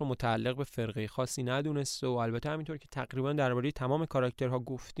خودش رو متعلق به فرقه خاصی ندونسته و البته همینطور که تقریبا درباره تمام کاراکترها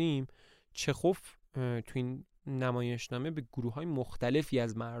گفتیم، چخوف تو این نمایشنامه به گروه‌های مختلفی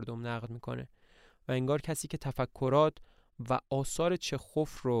از مردم نقد میکنه و انگار کسی که تفکرات و آثار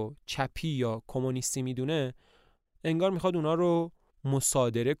چخوف رو چپی یا کمونیستی میدونه انگار میخواد اونا رو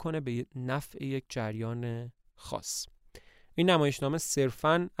مصادره کنه به نفع یک جریان خاص. این نمایشنامه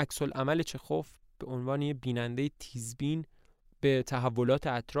صرفاً عکس العمل چخوف به عنوان یه بیننده تیزبین به تحولات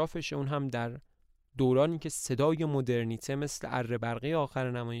اطرافشه، اون هم در دورانی که صدای مدرنیته مثل اره برقی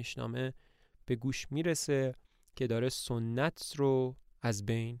آخر نمایشنامه به گوش میرسه که داره سنت رو از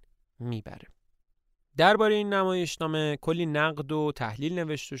بین میبره. درباره این نمایشنامه کلی نقد و تحلیل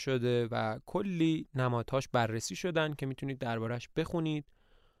نوشته شده و کلی نمادهاش بررسی شدن که میتونید دربارش بخونید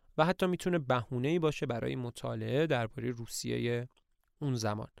و حتی میتونه بهونه‌ای باشه برای مطالعه درباره روسیه اون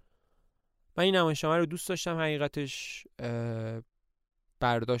زمان. من این نمایشنامه رو دوست داشتم، حقیقتش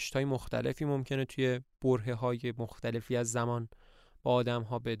برداشت‌های مختلفی ممکنه توی برهه‌های مختلفی از زمان با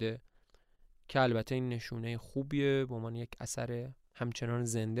آدم‌ها بده که البته این نشونه خوبیه به عنوان یک اثر همچنان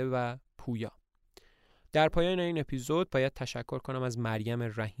زنده و پویا. در پایان این اپیزود باید تشکر کنم از مریم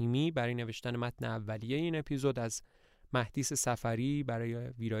رحیمی برای نوشتن متن اولیه این اپیزود، از مهدیس سفری برای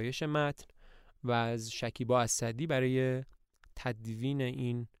ویرایش متن و از شکیبا اسدی برای تدوین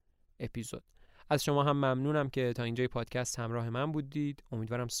این اپیزود. از شما هم ممنونم که تا اینجای پادکست همراه من بودید.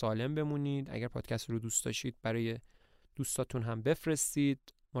 امیدوارم سالم بمونید. اگر پادکست رو دوست داشتید برای دوستاتون هم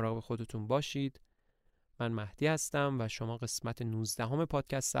بفرستید. مراقب خودتون باشید. من مهدی هستم و شما قسمت 19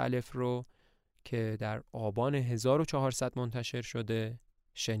 پادکست الف رو که در آبان 1400 منتشر شده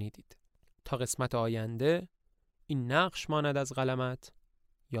شنیدید. تا قسمت آینده، این نقش ماند از قلمت،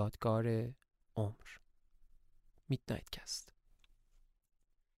 یادگار عمر. میدنایت کست.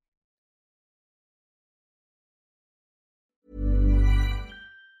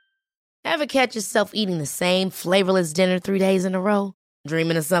 Ever catch yourself eating the same flavorless dinner 3 days in a row?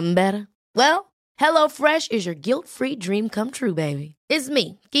 Dreaming of something better? Well, HelloFresh is your guilt-free dream come true, baby. It's me,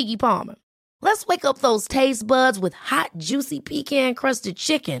 Keke Palmer. Let's wake up those taste buds with hot, juicy pecan-crusted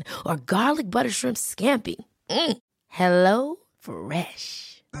chicken or garlic butter shrimp scampi. Hello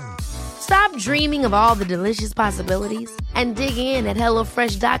Fresh. Stop Stop dreaming of all the delicious possibilities and dig in at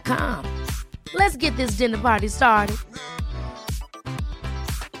HelloFresh.com. Let's get this dinner party started.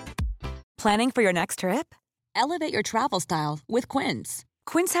 Planning for your next trip? Elevate your travel style with Quince.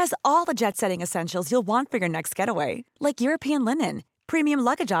 Quince has all the jet-setting essentials you'll want for your next getaway, like European linen, premium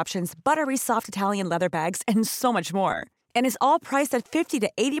luggage options, buttery soft Italian leather bags, and so much more. And is all priced at 50 to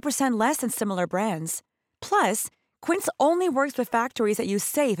 80% less than similar brands. Plus, Quince only works with factories that use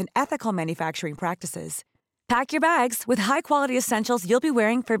safe and ethical manufacturing practices. Pack your bags with high-quality essentials you'll be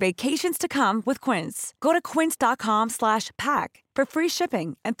wearing for vacations to come with Quince. Go to quince.com/pack for free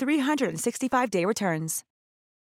shipping and 365-day returns.